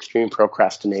lead to extreme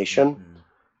procrastination,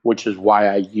 which is why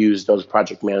I use those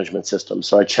project management systems.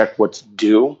 So I check what's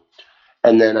due,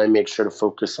 and then I make sure to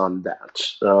focus on that.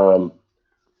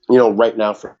 Right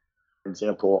now, for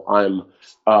example, I'm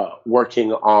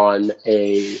working on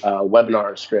a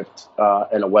webinar script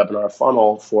and a webinar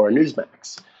funnel for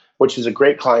Newsmax, which is a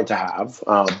great client to have,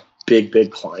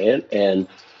 big client, and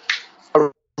a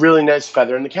really nice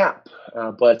feather in the cap.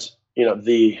 But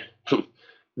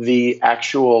the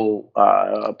actual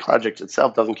project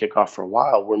itself doesn't kick off for a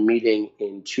while. We're meeting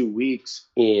in 2 weeks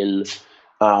in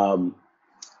Florida.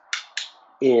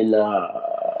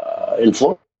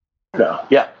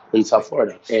 Yeah, in South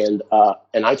Florida, and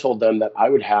I told them that I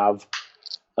would have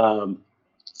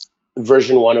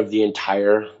version 1 of the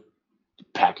entire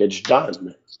package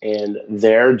done, and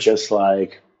they're just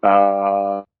like,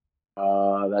 that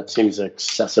seems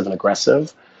excessive and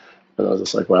aggressive. And I was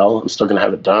just like, well, I'm still going to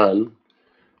have it done.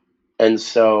 And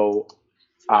so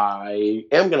I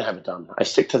am going to have it done. I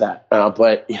stick to that.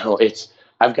 But,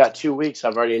 I've got 2 weeks.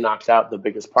 I've already knocked out the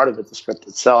biggest part of it, the script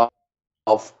itself.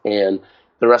 And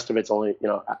the rest of it's only,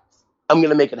 I'm going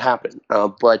to make it happen.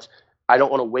 But I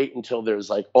don't want to wait until there's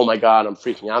like, oh my God, I'm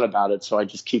freaking out about it. So I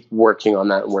just keep working on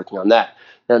that and working on that.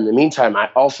 And in the meantime, I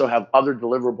also have other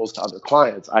deliverables to other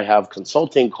clients. I have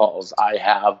consulting calls. I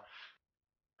have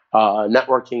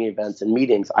networking events and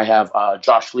meetings. I have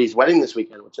Josh Lee's wedding this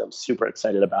weekend, which I'm super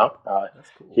excited about, cool.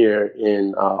 Here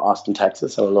in Austin,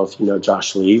 Texas. I don't know if you know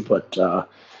Josh Lee, but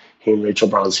he and Rachel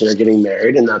Bronstein are getting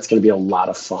married, and that's going to be a lot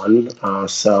of fun.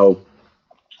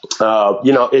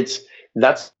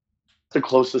 That's the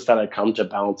closest that I come to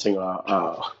balancing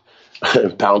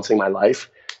balancing my life.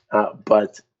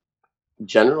 But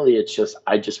generally, it's just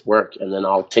I just work, and then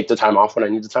I'll take the time off when I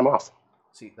need the time off.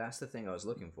 See, that's the thing I was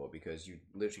looking for, because you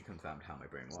literally confirmed how my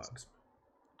brain works.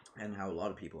 And how a lot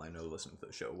of people I know listen to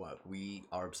the show work. We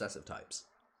are obsessive types.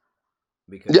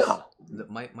 Because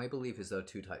my belief is there are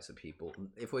 2 types of people.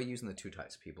 If we're using the 2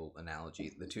 types of people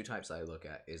analogy, the 2 types I look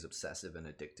at is obsessive and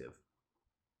addictive.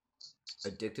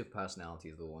 Addictive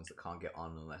personalities are the ones that can't get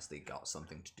on unless they got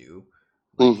something to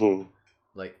do.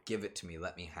 Like, give it to me,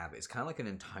 let me have it. It's kind of like an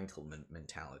entitlement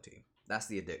mentality. That's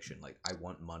the addiction. Like, I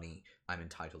want money, I'm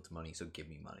entitled to money, so give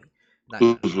me money. That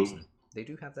kind of person. They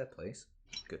do have their place.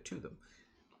 Good to them.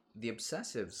 The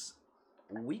obsessives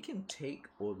we can take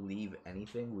or leave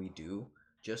anything we do.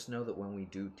 Just know that when we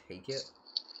do take it,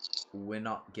 we're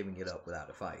not giving it up without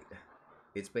a fight.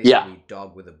 It's Yeah. basically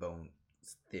dog with a bone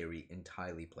theory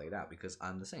entirely played out because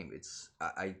I'm the same.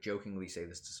 I jokingly say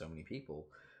this to so many people.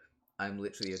 I'm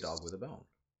literally a dog with a bone.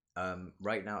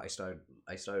 Right now I started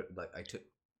like I took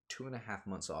 2.5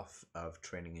 months off of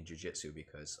training in jiu-jitsu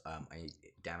because I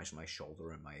damaged my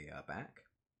shoulder and my back,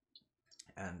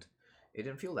 and it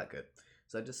didn't feel that good.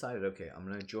 So I decided, okay, I'm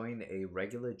gonna join a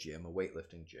regular gym, a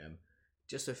weightlifting gym,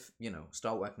 just to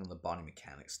start working on the body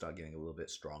mechanics, start getting a little bit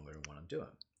stronger in what I'm doing.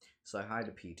 So I hired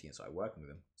a PT and started working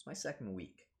with him. It's my second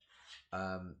week.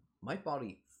 My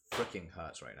body freaking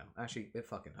hurts right now. Actually, it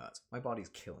fucking hurts. My body's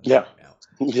killing me Yeah. right now.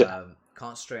 Yeah.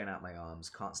 Can't straighten out my arms,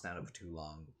 can't stand up for too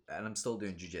long, and I'm still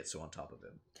doing jujitsu on top of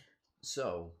it.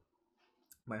 So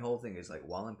my whole thing is like,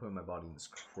 while I'm putting my body in this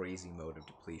crazy mode of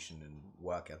depletion and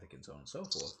work ethic and so on and so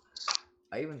forth,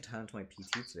 I even turned to my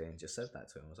PT today and just said that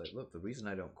to him. I was like, look, the reason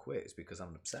I don't quit is because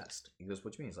I'm obsessed. He goes,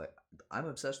 what do you mean? He's like, I'm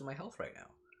obsessed with my health right now.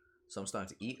 So I'm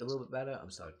starting to eat a little bit better. I'm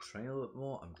starting to train a little bit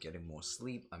more. I'm getting more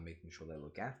sleep. I'm making sure that I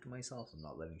look after myself. I'm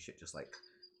not letting shit just like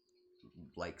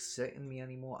sit in me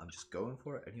anymore. I'm just going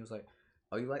for it. And he was like,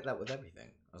 oh, you like that with everything?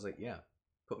 I was like, yeah.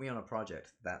 Put me on a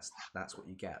project. That's what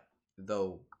you get.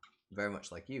 Though, very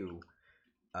much like you,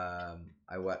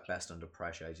 I work best under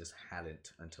pressure. I just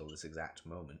hadn't until this exact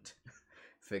moment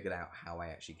figured out how I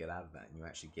actually get out of that. And you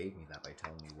actually gave me that by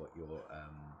telling me what your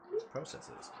process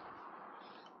is.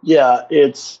 Yeah,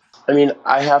 I mean,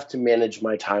 I have to manage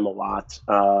my time a lot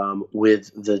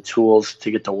with the tools to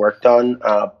get the work done,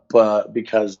 but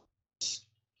because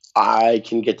I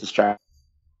can get distracted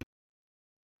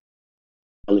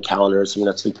on the calendar, something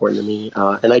that's important to me,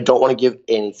 and I don't want to give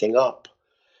anything up.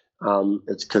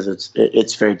 It's because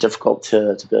it's very difficult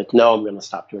to be like, no, I'm going to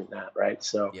stop doing that, right?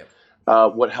 So,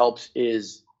 Yep. what helps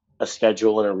is a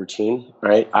schedule and a routine,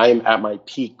 right? I am at my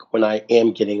peak when I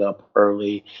am getting up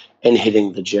early and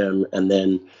hitting the gym, and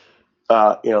then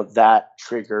that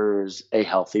triggers a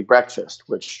healthy breakfast,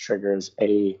 which triggers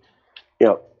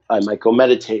I might go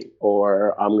meditate,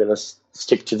 or I'm going to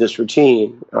stick to this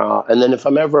routine. And then if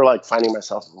I'm ever like finding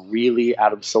myself really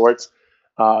out of sorts,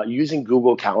 using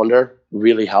Google Calendar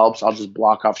really helps. I'll just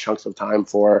block off chunks of time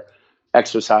for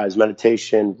exercise,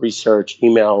 meditation, research,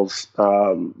 emails,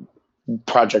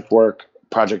 project work,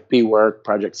 project B work,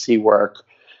 project C work,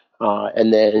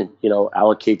 and then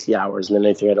allocate the hours. And then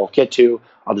anything I don't get to,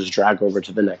 I'll just drag over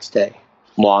to the next day.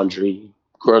 Laundry,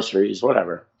 groceries,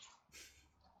 whatever.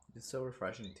 It's so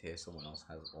refreshing to hear someone else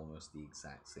has almost the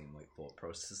exact same like thought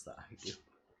process that I do.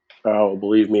 Oh,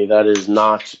 believe me, that is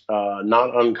not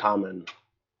uncommon.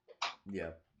 Yeah.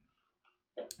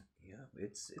 Yeah,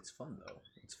 it's fun though.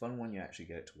 It's fun when you actually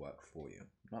get it to work for you,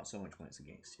 not so much when it's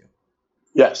against you.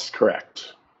 Yes,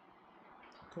 correct.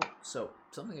 Cool. So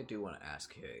something I do want to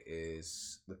ask here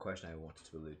is the question I wanted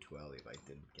to allude to earlier, but I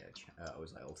didn't get a chance. I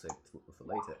was like, I'll save it for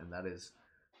later, and that is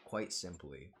quite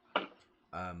simply,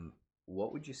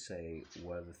 what would you say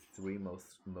were the three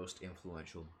most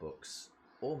influential books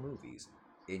or movies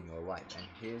in your life? And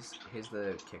here's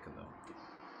the kicker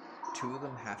though. Two of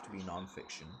them have to be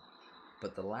nonfiction,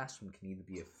 but the last one can either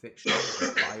be a fictional,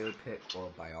 a biopic, or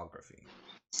a biography.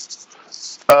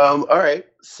 All right,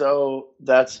 so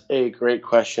that's a great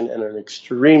question and an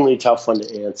extremely tough one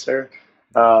to answer.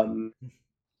 Very tough. Um,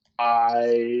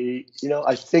 I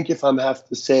think if I'm have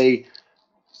to say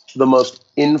the most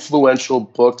influential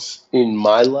books in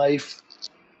my life,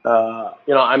 I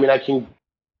mean, I can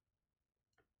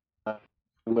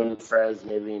Win Friends,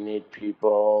 Alienate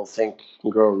People, Think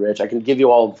and Grow Rich. I can give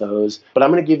you all of those, but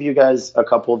I'm going to give you guys a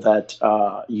couple that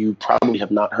you probably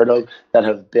have not heard of that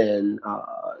have been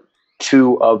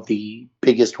two of the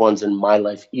biggest ones in my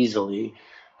life easily,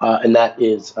 and that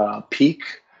is Peak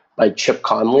by Chip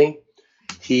Conley.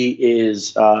 He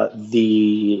is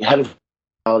the head of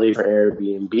quality for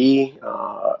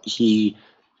Airbnb. He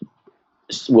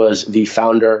was the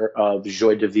founder of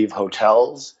Joie de Vivre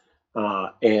Hotels,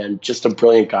 and just a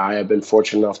brilliant guy. I've been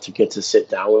fortunate enough to get to sit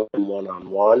down with him one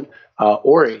on one.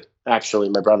 Ori, actually,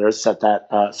 my brother set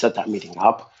that meeting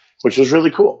up, which was really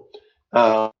cool.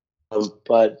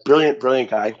 But brilliant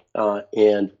guy,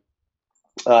 and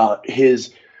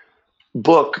his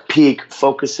book Peak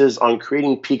focuses on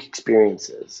creating peak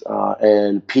experiences,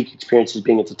 and peak experiences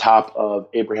being at the top of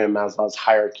Abraham Maslow's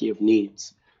hierarchy of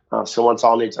needs. So once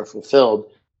all needs are fulfilled,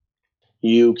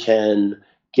 you can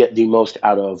get the most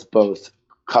out of both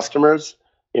customers,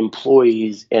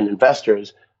 employees, and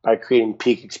investors by creating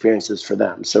peak experiences for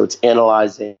them. So it's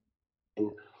analyzing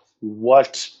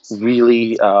what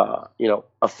really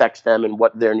affects them and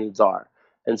what their needs are.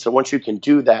 And so once you can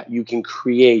do that, you can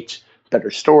create better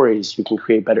stories, you can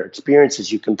create better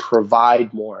experiences, you can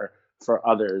provide more for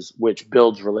others, which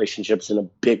builds relationships in a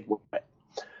big way.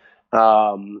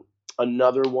 Um,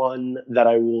 Another one that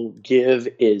I will give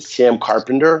is Sam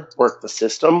Carpenter, Work the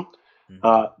System.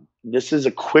 Uh, this is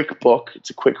a quick book. It's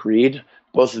a quick read.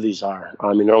 Both of these are.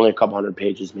 I mean, they're only a couple hundred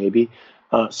pages, maybe.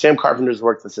 Sam Carpenter's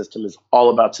Work the System is all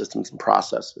about systems and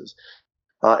processes.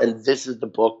 And this is the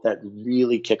book that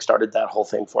really kickstarted that whole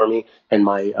thing for me and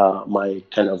my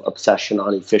kind of obsession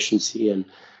on efficiency and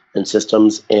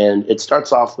systems. And it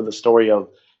starts off with a story of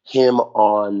him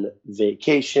on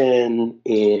vacation.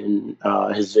 And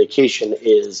his vacation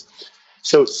is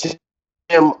so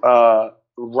Sam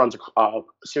runs a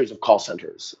series of call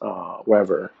centers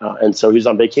wherever, and so he's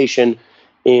on vacation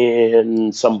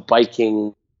in some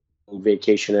biking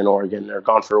vacation in Oregon. They're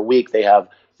gone for a week. They have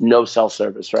no cell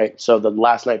service, right? So the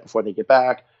last night before they get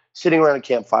back, sitting around a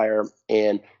campfire,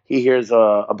 and he hears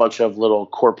a bunch of little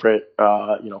corporate,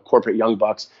 corporate young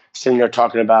bucks sitting there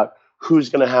talking about who's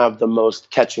going to have the most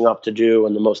catching up to do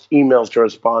and the most emails to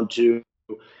respond to,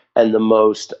 and the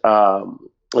most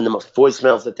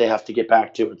voicemails that they have to get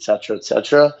back to, et cetera, et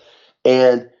cetera.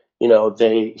 And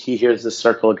he hears this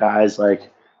circle of guys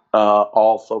like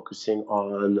all focusing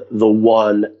on the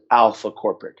one alpha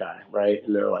corporate guy, right?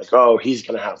 And they're like, oh, he's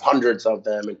going to have hundreds of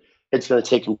them, and it's going to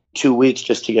take him 2 weeks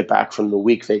just to get back from the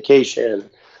week vacation.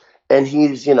 And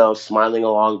he's, smiling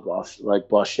along,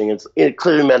 blushing. It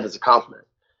clearly meant as a compliment,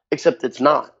 except it's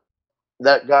not.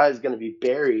 That guy's going to be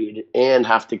buried and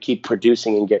have to keep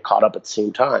producing and get caught up at the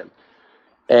same time.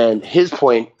 And his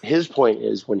point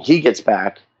is when he gets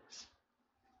back,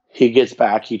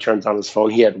 he turns on his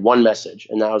phone. He had one message,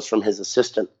 and that was from his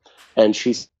assistant. And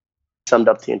she summed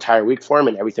up the entire week for him,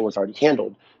 and everything was already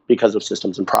handled because of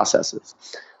systems and processes.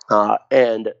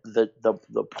 And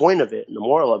the point of it and the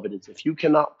moral of it is if you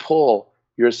cannot pull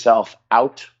yourself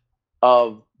out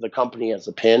of the company as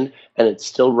a pin and it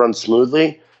still runs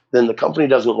smoothly, then the company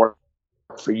doesn't work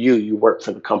for you. You work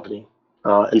for the company.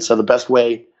 And so the best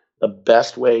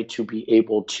way to be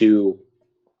able to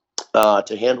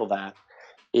handle that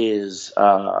is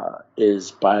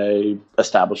by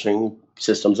establishing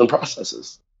systems and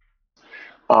processes.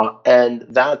 And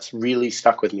that's really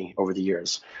stuck with me over the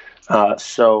years.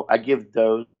 So I give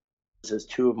those as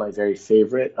two of my very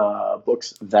favorite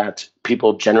books that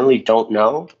people generally don't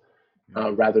know,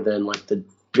 rather than like the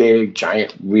big,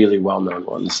 giant, really well-known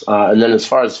ones. And then as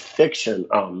far as fiction,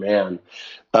 oh man,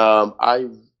 I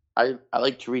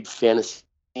like to read fantasy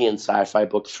and sci-fi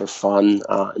books for fun,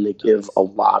 and they give a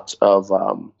lot of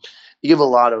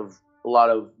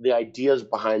the ideas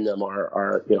behind them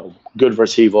are good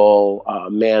versus evil,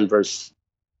 man versus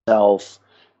self,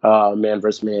 man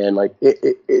versus man. Like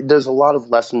there's a lot of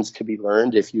lessons to be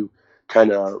learned if you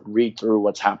kind of read through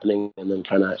what's happening and then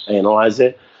kind of analyze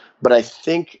it. But I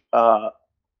think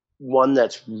one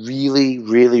that's really,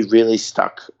 really, really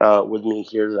stuck with me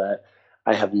here that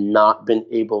I have not been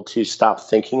able to stop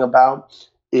thinking about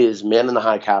is Man in the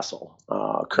High Castle,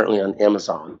 currently on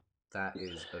Amazon. That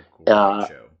is a great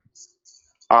show.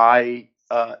 I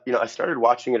started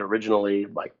watching it originally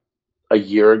like a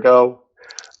year ago,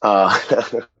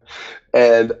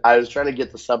 and I was trying to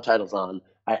get the subtitles on.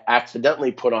 I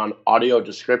accidentally put on audio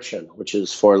description, which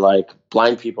is for like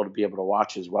blind people to be able to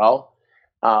watch as well,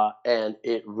 and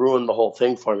it ruined the whole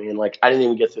thing for me. And like I didn't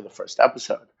even get through the first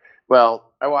episode.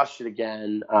 Well, I watched it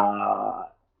again,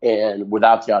 and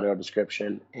without the audio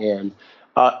description. And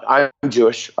I'm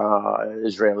Jewish,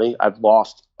 Israeli. I've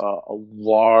lost a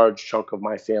large chunk of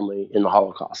my family in the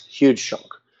Holocaust, huge chunk.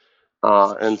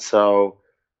 And so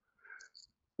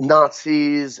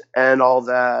Nazis and all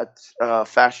that,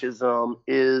 fascism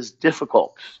is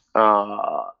difficult.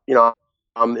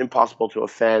 I'm impossible to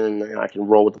offend, and I can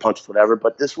roll with the punches, whatever.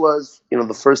 But this was,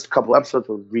 the first couple episodes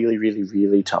were really, really,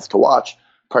 really tough to watch,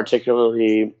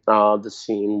 particularly the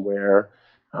scene where,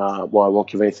 I won't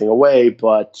give anything away,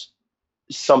 but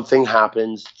something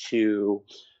happens to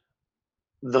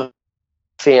the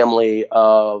family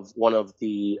of one of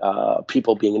the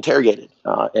people being interrogated,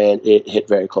 and it hit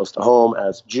very close to home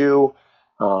as a Jew,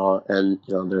 and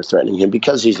they're threatening him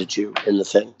because he's a Jew in the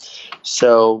thing.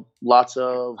 So lots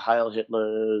of Heil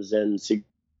Hitlers and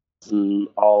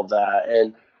all of that,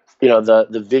 and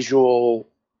the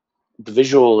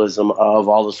visualism of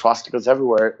all the swastikas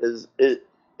everywhere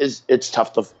is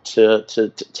tough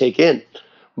to take in,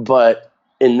 but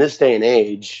in this day and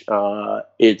age,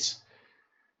 it's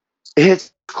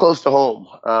close to home,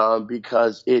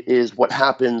 because it is what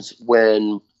happens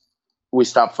when we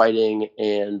stop fighting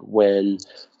and when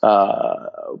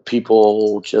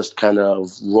people just kind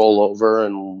of roll over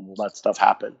and let stuff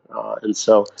happen. And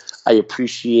so I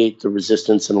appreciate the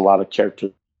resistance in a lot of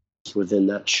characters within that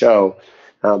show.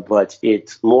 But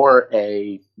it's more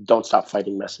a don't stop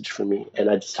fighting message for me. And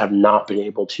I just have not been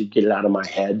able to get it out of my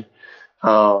head.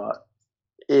 Uh,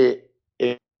 if,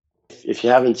 if you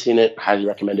haven't seen it, highly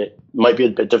recommend it. Might be a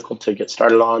bit difficult to get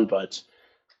started on, but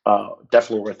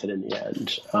definitely worth it in the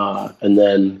end. And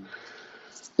then,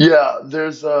 yeah,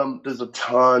 there's a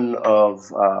ton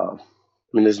of. I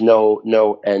mean, there's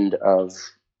no end of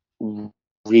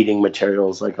reading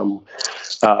materials. Like I'm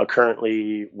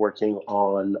currently working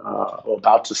on,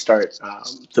 about to start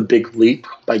The Big Leap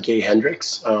by Gay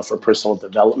Hendricks for personal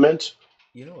development.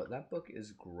 You know what? That book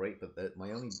is great, but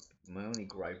my only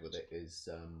gripe with it is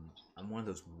I'm one of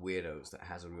those weirdos that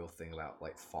has a real thing about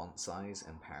like font size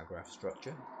and paragraph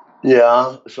structure.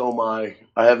 Yeah, so I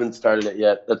haven't started it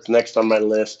yet. That's next on my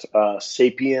list.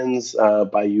 Sapiens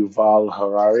by Yuval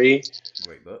Harari.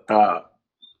 Great book. Uh,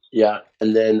 yeah,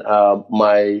 and then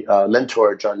my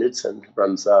mentor John Knudsen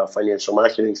runs Financial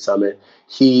Marketing Summit.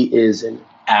 He is an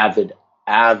avid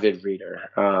reader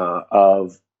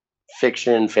of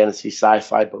fiction, fantasy,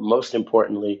 sci-fi, but most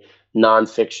importantly,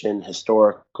 nonfiction,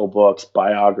 historical books,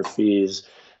 biographies.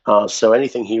 So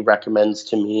anything he recommends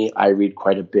to me, I read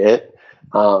quite a bit.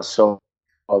 So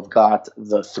I've got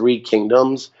The Three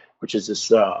Kingdoms, which is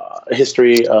this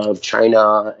history of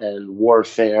China and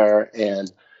warfare,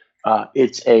 and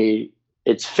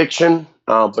it's fiction,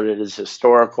 but it is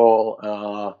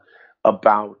historical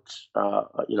about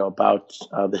about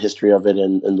the history of it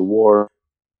and the war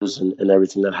and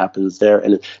everything that happens there.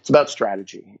 And it's about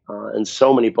strategy. And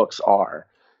so many books are.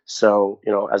 So,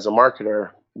 as a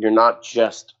marketer, you're not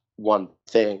just one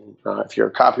thing. If you're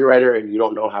a copywriter and you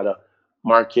don't know how to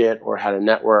market or how to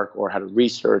network or how to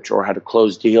research or how to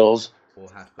close deals, Or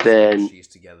have to put then, spreadsheets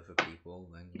together for people,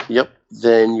 then yeah. yep,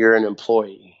 then you're an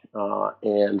employee.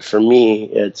 And for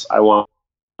me, I want to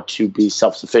be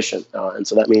self-sufficient. And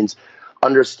so that means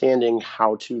understanding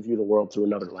how to view the world through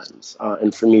another lens.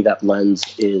 And for me, that lens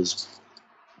is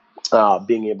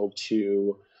being able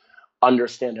to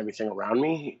understand everything around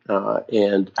me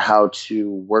and how to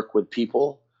work with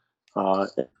people uh,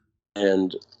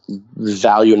 and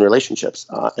value in relationships.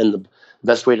 And the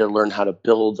best way to learn how to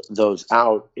build those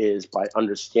out is by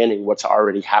understanding what's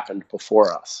already happened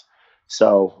before us.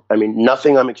 So, I mean,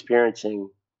 nothing I'm experiencing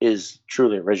is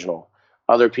truly original.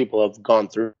 Other people have gone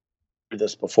through this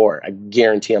before. I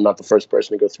guarantee I'm not the first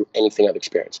person to go through anything I've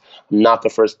experienced. I'm not the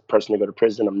first person to go to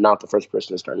prison. I'm not the first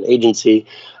person to start an agency.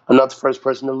 I'm not the first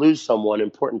person to lose someone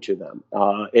important to them.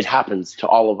 It happens to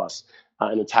all of us,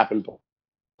 and it's happened before.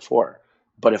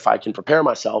 But if I can prepare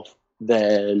myself,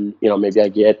 then maybe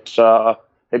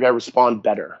maybe I respond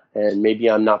better, and maybe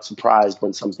I'm not surprised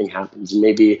when something happens, and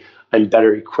maybe I'm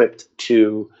better equipped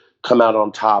to come out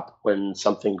on top when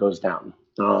something goes down.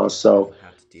 So, And how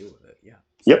to deal with it. Yeah,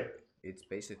 it's like yep, it's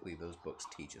basically those books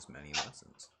teach us many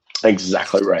lessons. That's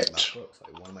exactly the thing about right. books.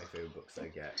 Like one of my favorite books I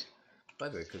get. By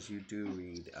the way, because you do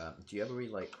read, do you ever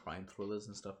read like crime thrillers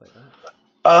and stuff like that?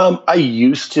 I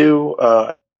used to.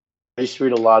 I used to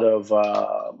read a lot of.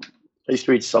 I used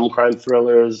to read some crime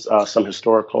thrillers, some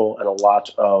historical, and a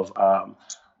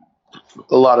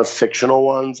lot of fictional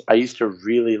ones. I used to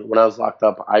really, when I was locked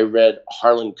up, I read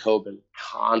Harlan Coben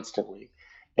constantly,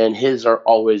 and his are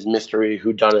always mystery,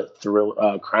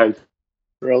 whodunit, crime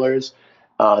thrillers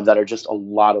that are just a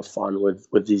lot of fun with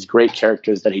these great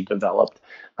characters that he developed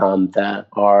that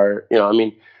are, I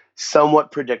mean,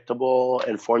 somewhat predictable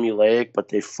and formulaic, but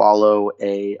they follow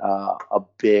they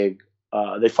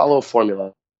follow a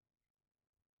formula.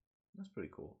 That's pretty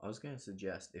cool. I was going to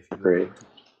suggest if you were Great. going to.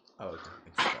 Oh, okay. I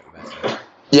just got your back. Sorry.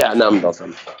 I was Yeah, going to no, I'm say.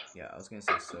 welcome. Yeah, I was going to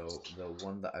say. So the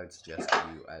one that I would suggest to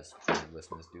you, as many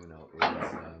listeners do know, is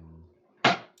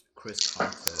Chris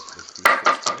Carter, the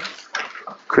Crucifix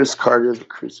Killer. Chris Carter, the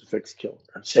Crucifix Killer.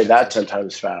 Say Yeah. that So 10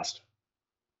 times fast.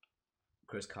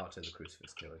 Chris Carter, the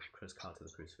Crucifix Killer. Chris Carter, the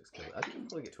Crucifix Killer. I could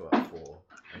probably get to about four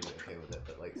and be okay with it,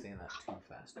 but like saying that too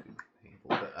fast would be painful.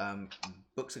 But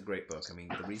book's a great book. I mean,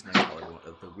 the reason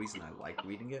I like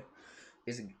reading it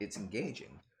is it's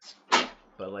engaging,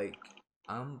 but like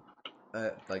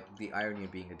the irony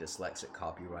of being a dyslexic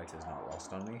copywriter is not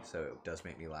lost on me. So it does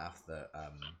make me laugh that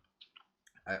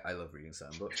I love reading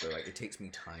certain books, but like it takes me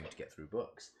time to get through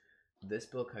books. This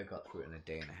book I got through it in a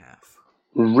day and a half.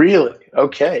 Really? But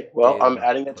Okay. Well, did I'm not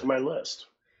adding it to put my list.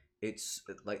 it's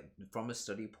like from a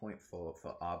study point for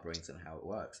our brains and how it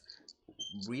works.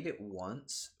 Read it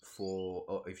once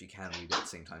or if you can read it at the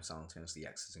same time simultaneously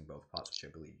accessing both parts, which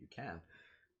I believe you can.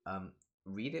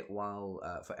 read it while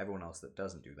for everyone else that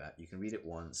doesn't do that, you can read it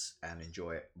once and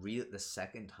enjoy it. Read it the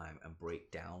second time and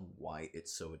break down why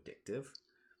it's so addictive.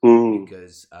 Mm.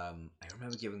 Because I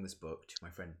remember giving this book to my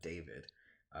friend David,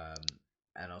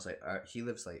 and I was like, he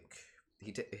lives like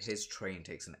his train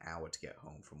takes an hour to get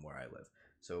home from where I live.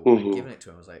 So I'd Mm-hmm. given it to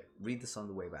him. I was like, read this on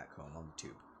the way back home on the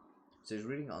tube. So he was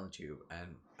reading it on the tube,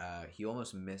 and he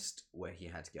almost missed where he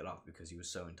had to get off because he was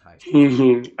so enticed.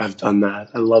 Mm-hmm. I've done that.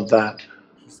 I love that.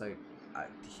 He's like,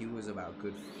 he was about a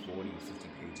good 40, 50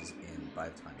 pages in by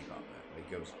the time he got there. Like,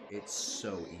 he goes, it's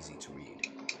so easy to read.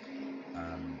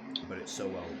 But it's so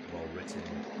well written,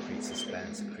 creates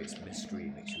suspense, it creates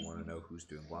mystery, makes you want to know who's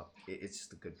doing what. It's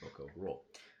just a good book overall.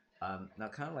 Now,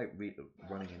 kind of like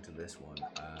running into this one.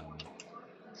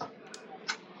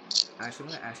 Actually,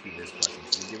 I'm going to ask you this question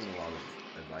because you've given a lot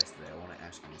of advice today. I want to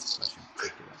ask you this question in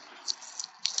particular.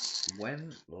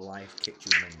 When life kicked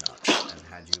you in the nuts and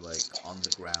had you like on the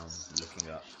ground looking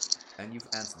up, and you've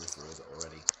answered this a little bit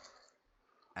already,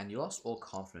 and you lost all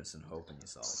confidence and hope in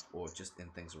yourself or just in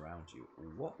things around you,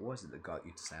 what was it that got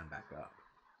you to stand back up?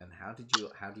 And how do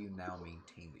you now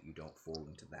maintain that you don't fall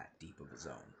into that deep of a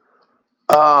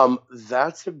zone?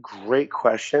 That's a great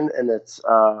question, and it's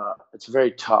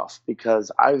very tough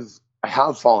because I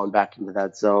have fallen back into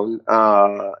that zone,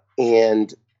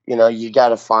 and you got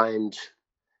to find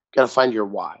your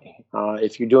why.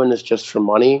 If you're doing this just for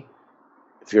money,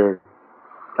 if you're,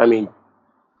 I mean,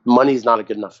 money is not a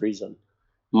good enough reason.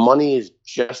 Money is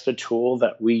just a tool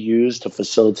that we use to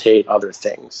facilitate other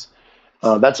things.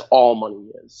 That's all money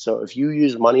is. So if you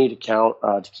use money to count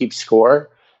to keep score,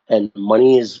 and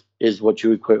money is what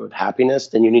you equate with happiness,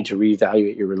 then you need to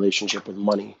reevaluate your relationship with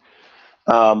money.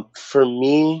 For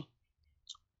me,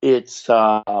 it's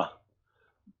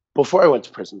before I went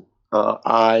to prison.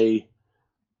 I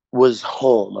was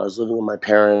home. I was living with my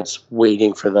parents,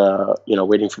 waiting for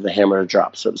the hammer to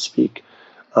drop, so to speak.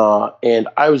 And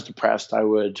I was depressed.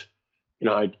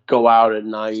 I'd go out at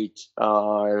night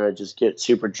and I'd just get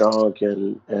super drunk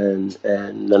and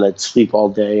then I'd sleep all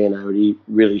day and I would eat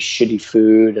really shitty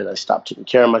food and I stopped taking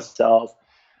care of myself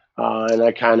and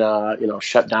I kind of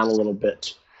shut down a little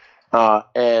bit.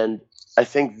 And I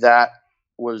think that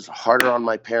was harder on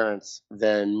my parents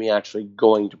than me actually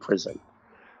going to prison.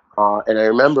 And I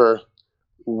remember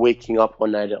waking up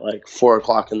one night at like 4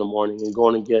 o'clock in the morning and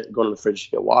going to the fridge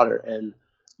to get water. And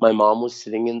my mom was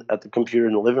sitting at the computer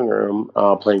in the living room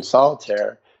playing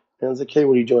solitaire. And I was like, "Hey,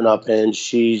 what are you doing up?" And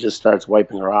she just starts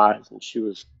wiping her eyes, and she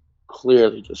was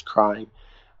clearly just crying.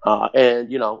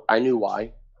 And I knew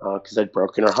why, because I'd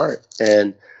broken her heart,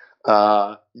 and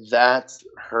that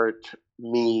hurt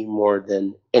me more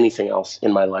than anything else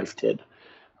in my life did.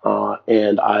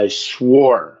 And I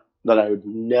swore that I would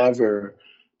never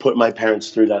put my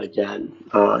parents through that again.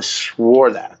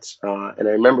 Swore that. And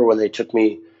I remember when they took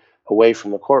me away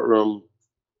from the courtroom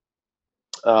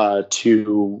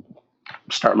to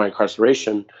start my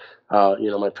incarceration.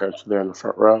 My parents were there in the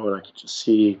front row, and I could just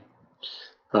see.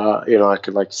 I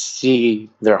could like see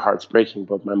their hearts breaking,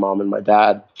 both my mom and my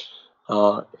dad.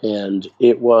 And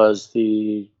it was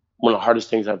one of the hardest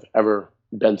things I've ever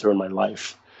been through in my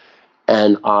life.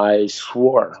 And I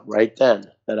swore right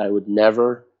then that I would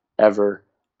never, ever,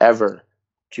 ever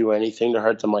do anything to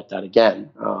hurt them like that again,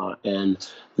 and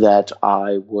that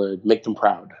I would make them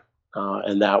proud.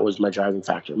 And that was my driving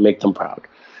factor: make them proud.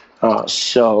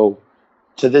 So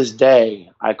to this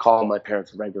day, I call my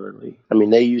parents regularly. I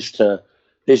mean, they used to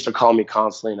call me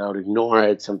constantly, and I would ignore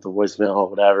it, send the voicemail, or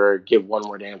whatever, give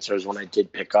one-word answers when I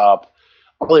did pick up.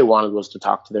 All they wanted was to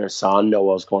talk to their son, know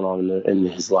what was going on in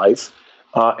his life.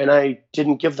 And I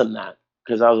didn't give them that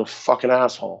because I was a fucking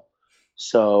asshole.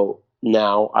 So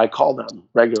now I call them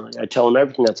regularly. I tell them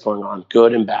everything that's going on,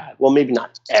 good and bad. Well, maybe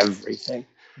not everything,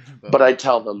 but I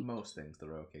tell them. Most things that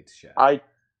are okay to share. I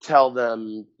tell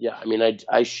them, yeah, I mean,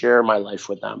 I share my life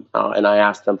with them, and I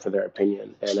ask them for their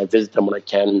opinion, and I visit them when I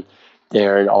can.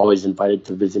 They're always invited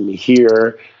to visit me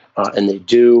here, and they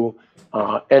do.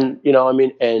 And I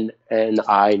mean, and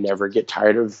I never get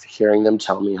tired of hearing them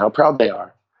tell me how proud they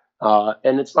are.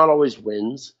 And it's not always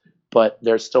wins, but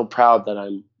they're still proud that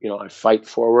I fight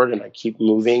forward and I keep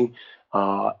moving.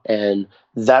 And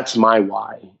that's my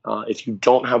why. If you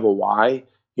don't have a why,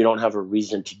 you don't have a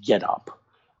reason to get up.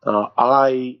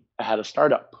 I had a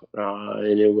startup,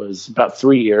 and it was about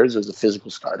 3 years. It was a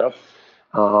physical startup.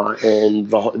 And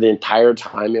the entire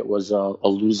time it was a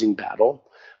losing battle.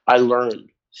 I learned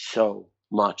so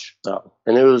much though,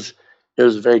 and it was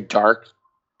a very dark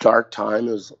time.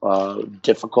 It was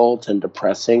difficult and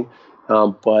depressing,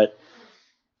 but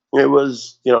it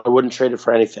was I wouldn't trade it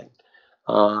for anything.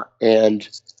 And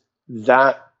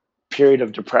that period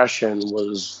of depression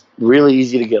was really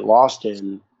easy to get lost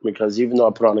in, because even though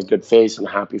I put on a good face and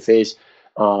a happy face,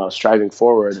 striving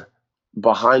forward,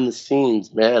 behind the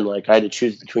scenes, man, like I had to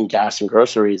choose between gas and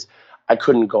groceries. I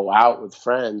couldn't go out with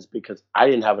friends because I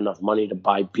didn't have enough money to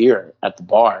buy beer at the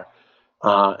bar.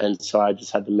 And so I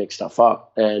just had to make stuff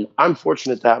up. And I'm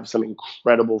fortunate to have some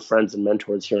incredible friends and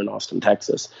mentors here in Austin,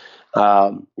 Texas.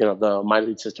 The My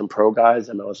Lead System Pro guys,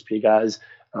 MLSP guys,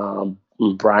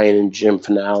 Brian and Jim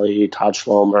Finale, Todd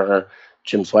Schlomer,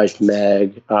 Jim's wife,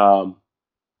 Meg,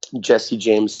 Jesse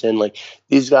Jameson, like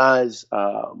these guys,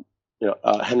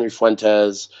 Henry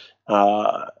Fuentes,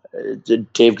 uh,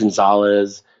 Dave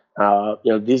Gonzalez,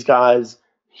 these guys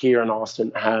here in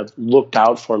Austin have looked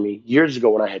out for me years ago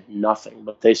when I had nothing,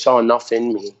 but they saw enough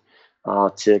in me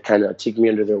to kind of take me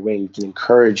under their wing and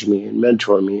encourage me and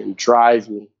mentor me and drive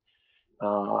me.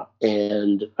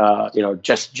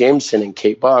 Jesse Jameson and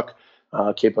Kate Buck,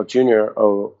 Kate Buck Jr.,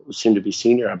 soon to be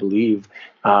senior, I believe.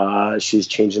 She's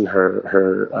changing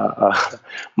her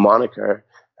moniker,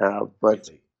 but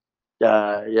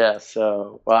yeah.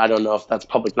 So, well, I don't know if that's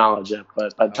public knowledge yet,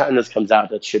 but by the time this comes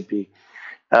out, that should be.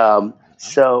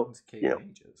 So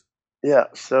yeah.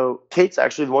 So Kate's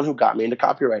actually the one who got me into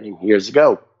copywriting years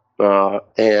ago,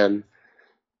 and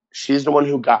she's the one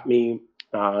who got me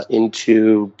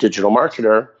into digital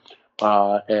marketer,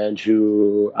 and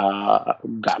who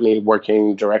got me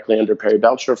working directly under Perry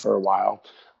Belcher for a while.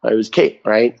 It was Kate,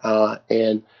 right?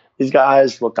 And these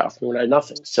guys looked out for me when I had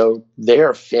nothing. So they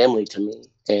are family to me,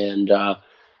 and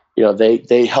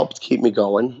they helped keep me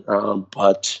going.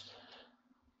 But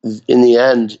in the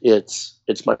end, it's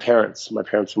my parents. My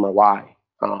parents are my why.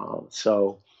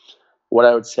 So what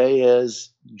I would say is,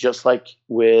 just like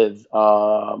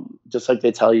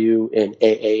they tell you in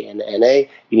AA and NA,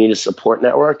 you need a support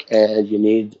network and you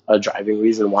need a driving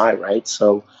reason why, right?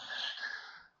 So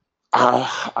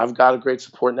I've got a great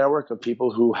support network of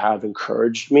people who have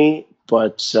encouraged me,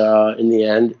 but in the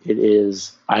end,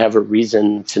 I have a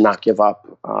reason to not give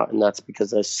up, and that's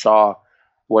because I saw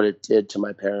what it did to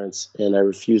my parents, and I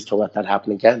refuse to let that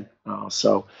happen again.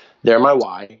 So they're my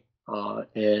why,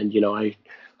 and I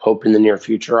hope in the near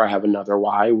future I have another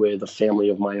why with a family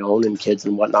of my own and kids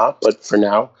and whatnot. But for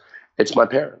now, it's my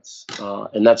parents,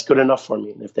 and that's good enough for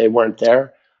me. And if they weren't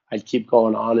there, I'd keep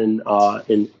going on in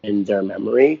their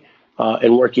memory,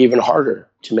 and work even harder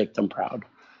to make them proud.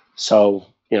 So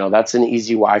that's an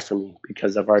easy why for me,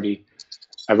 because I've already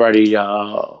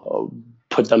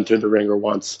put them through the ringer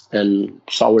once and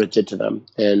saw what it did to them,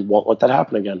 and won't let that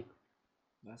happen again.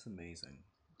 That's amazing,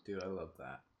 dude. I love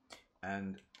that.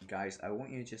 And guys, I want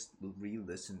you to just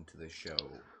re-listen to the show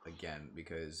again,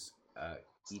 because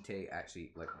Ite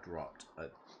actually dropped a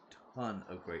ton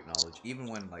of great knowledge, even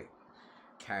when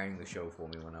carrying the show for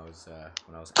me when I was to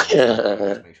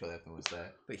make sure that everything was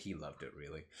there. But he loved it,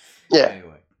 really. Yeah.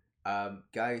 Anyway,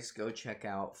 guys, go check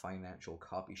out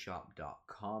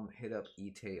financialcopyshop.com. Hit up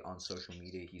Ite on social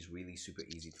media. He's really super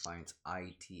easy to find. It's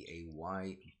ITAY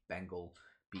Bengal,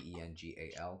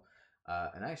 BENGAL.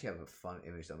 And I actually have a fun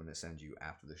image that I'm going to send you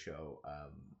after the show,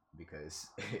 because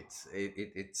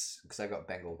it's because I got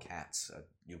Bengal cats.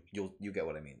 You get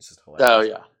what I mean. It's just hilarious. Oh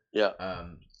yeah.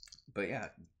 But yeah,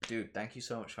 dude, thank you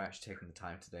so much for actually taking the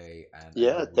time today. And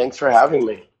yeah, thanks for having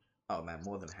me. Oh man,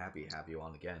 more than happy to have you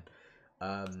on again.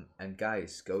 And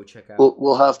guys, go check out.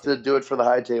 We'll have to do it for the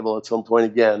high table at some point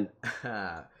again.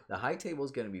 The high table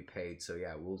is going to be paid, so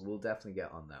yeah, we'll definitely get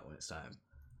on that when it's time.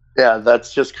 Yeah,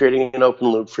 that's just creating an open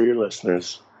loop for your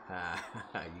listeners.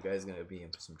 You guys are going to be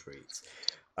in for some treats.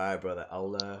 All right, brother.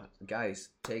 Guys,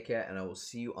 take care, and I will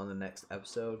see you on the next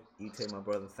episode. Ite, my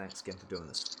brother, thanks again for doing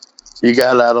this. You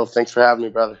got it, Adel. Thanks for having me,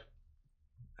 brother.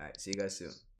 All right, see you guys soon.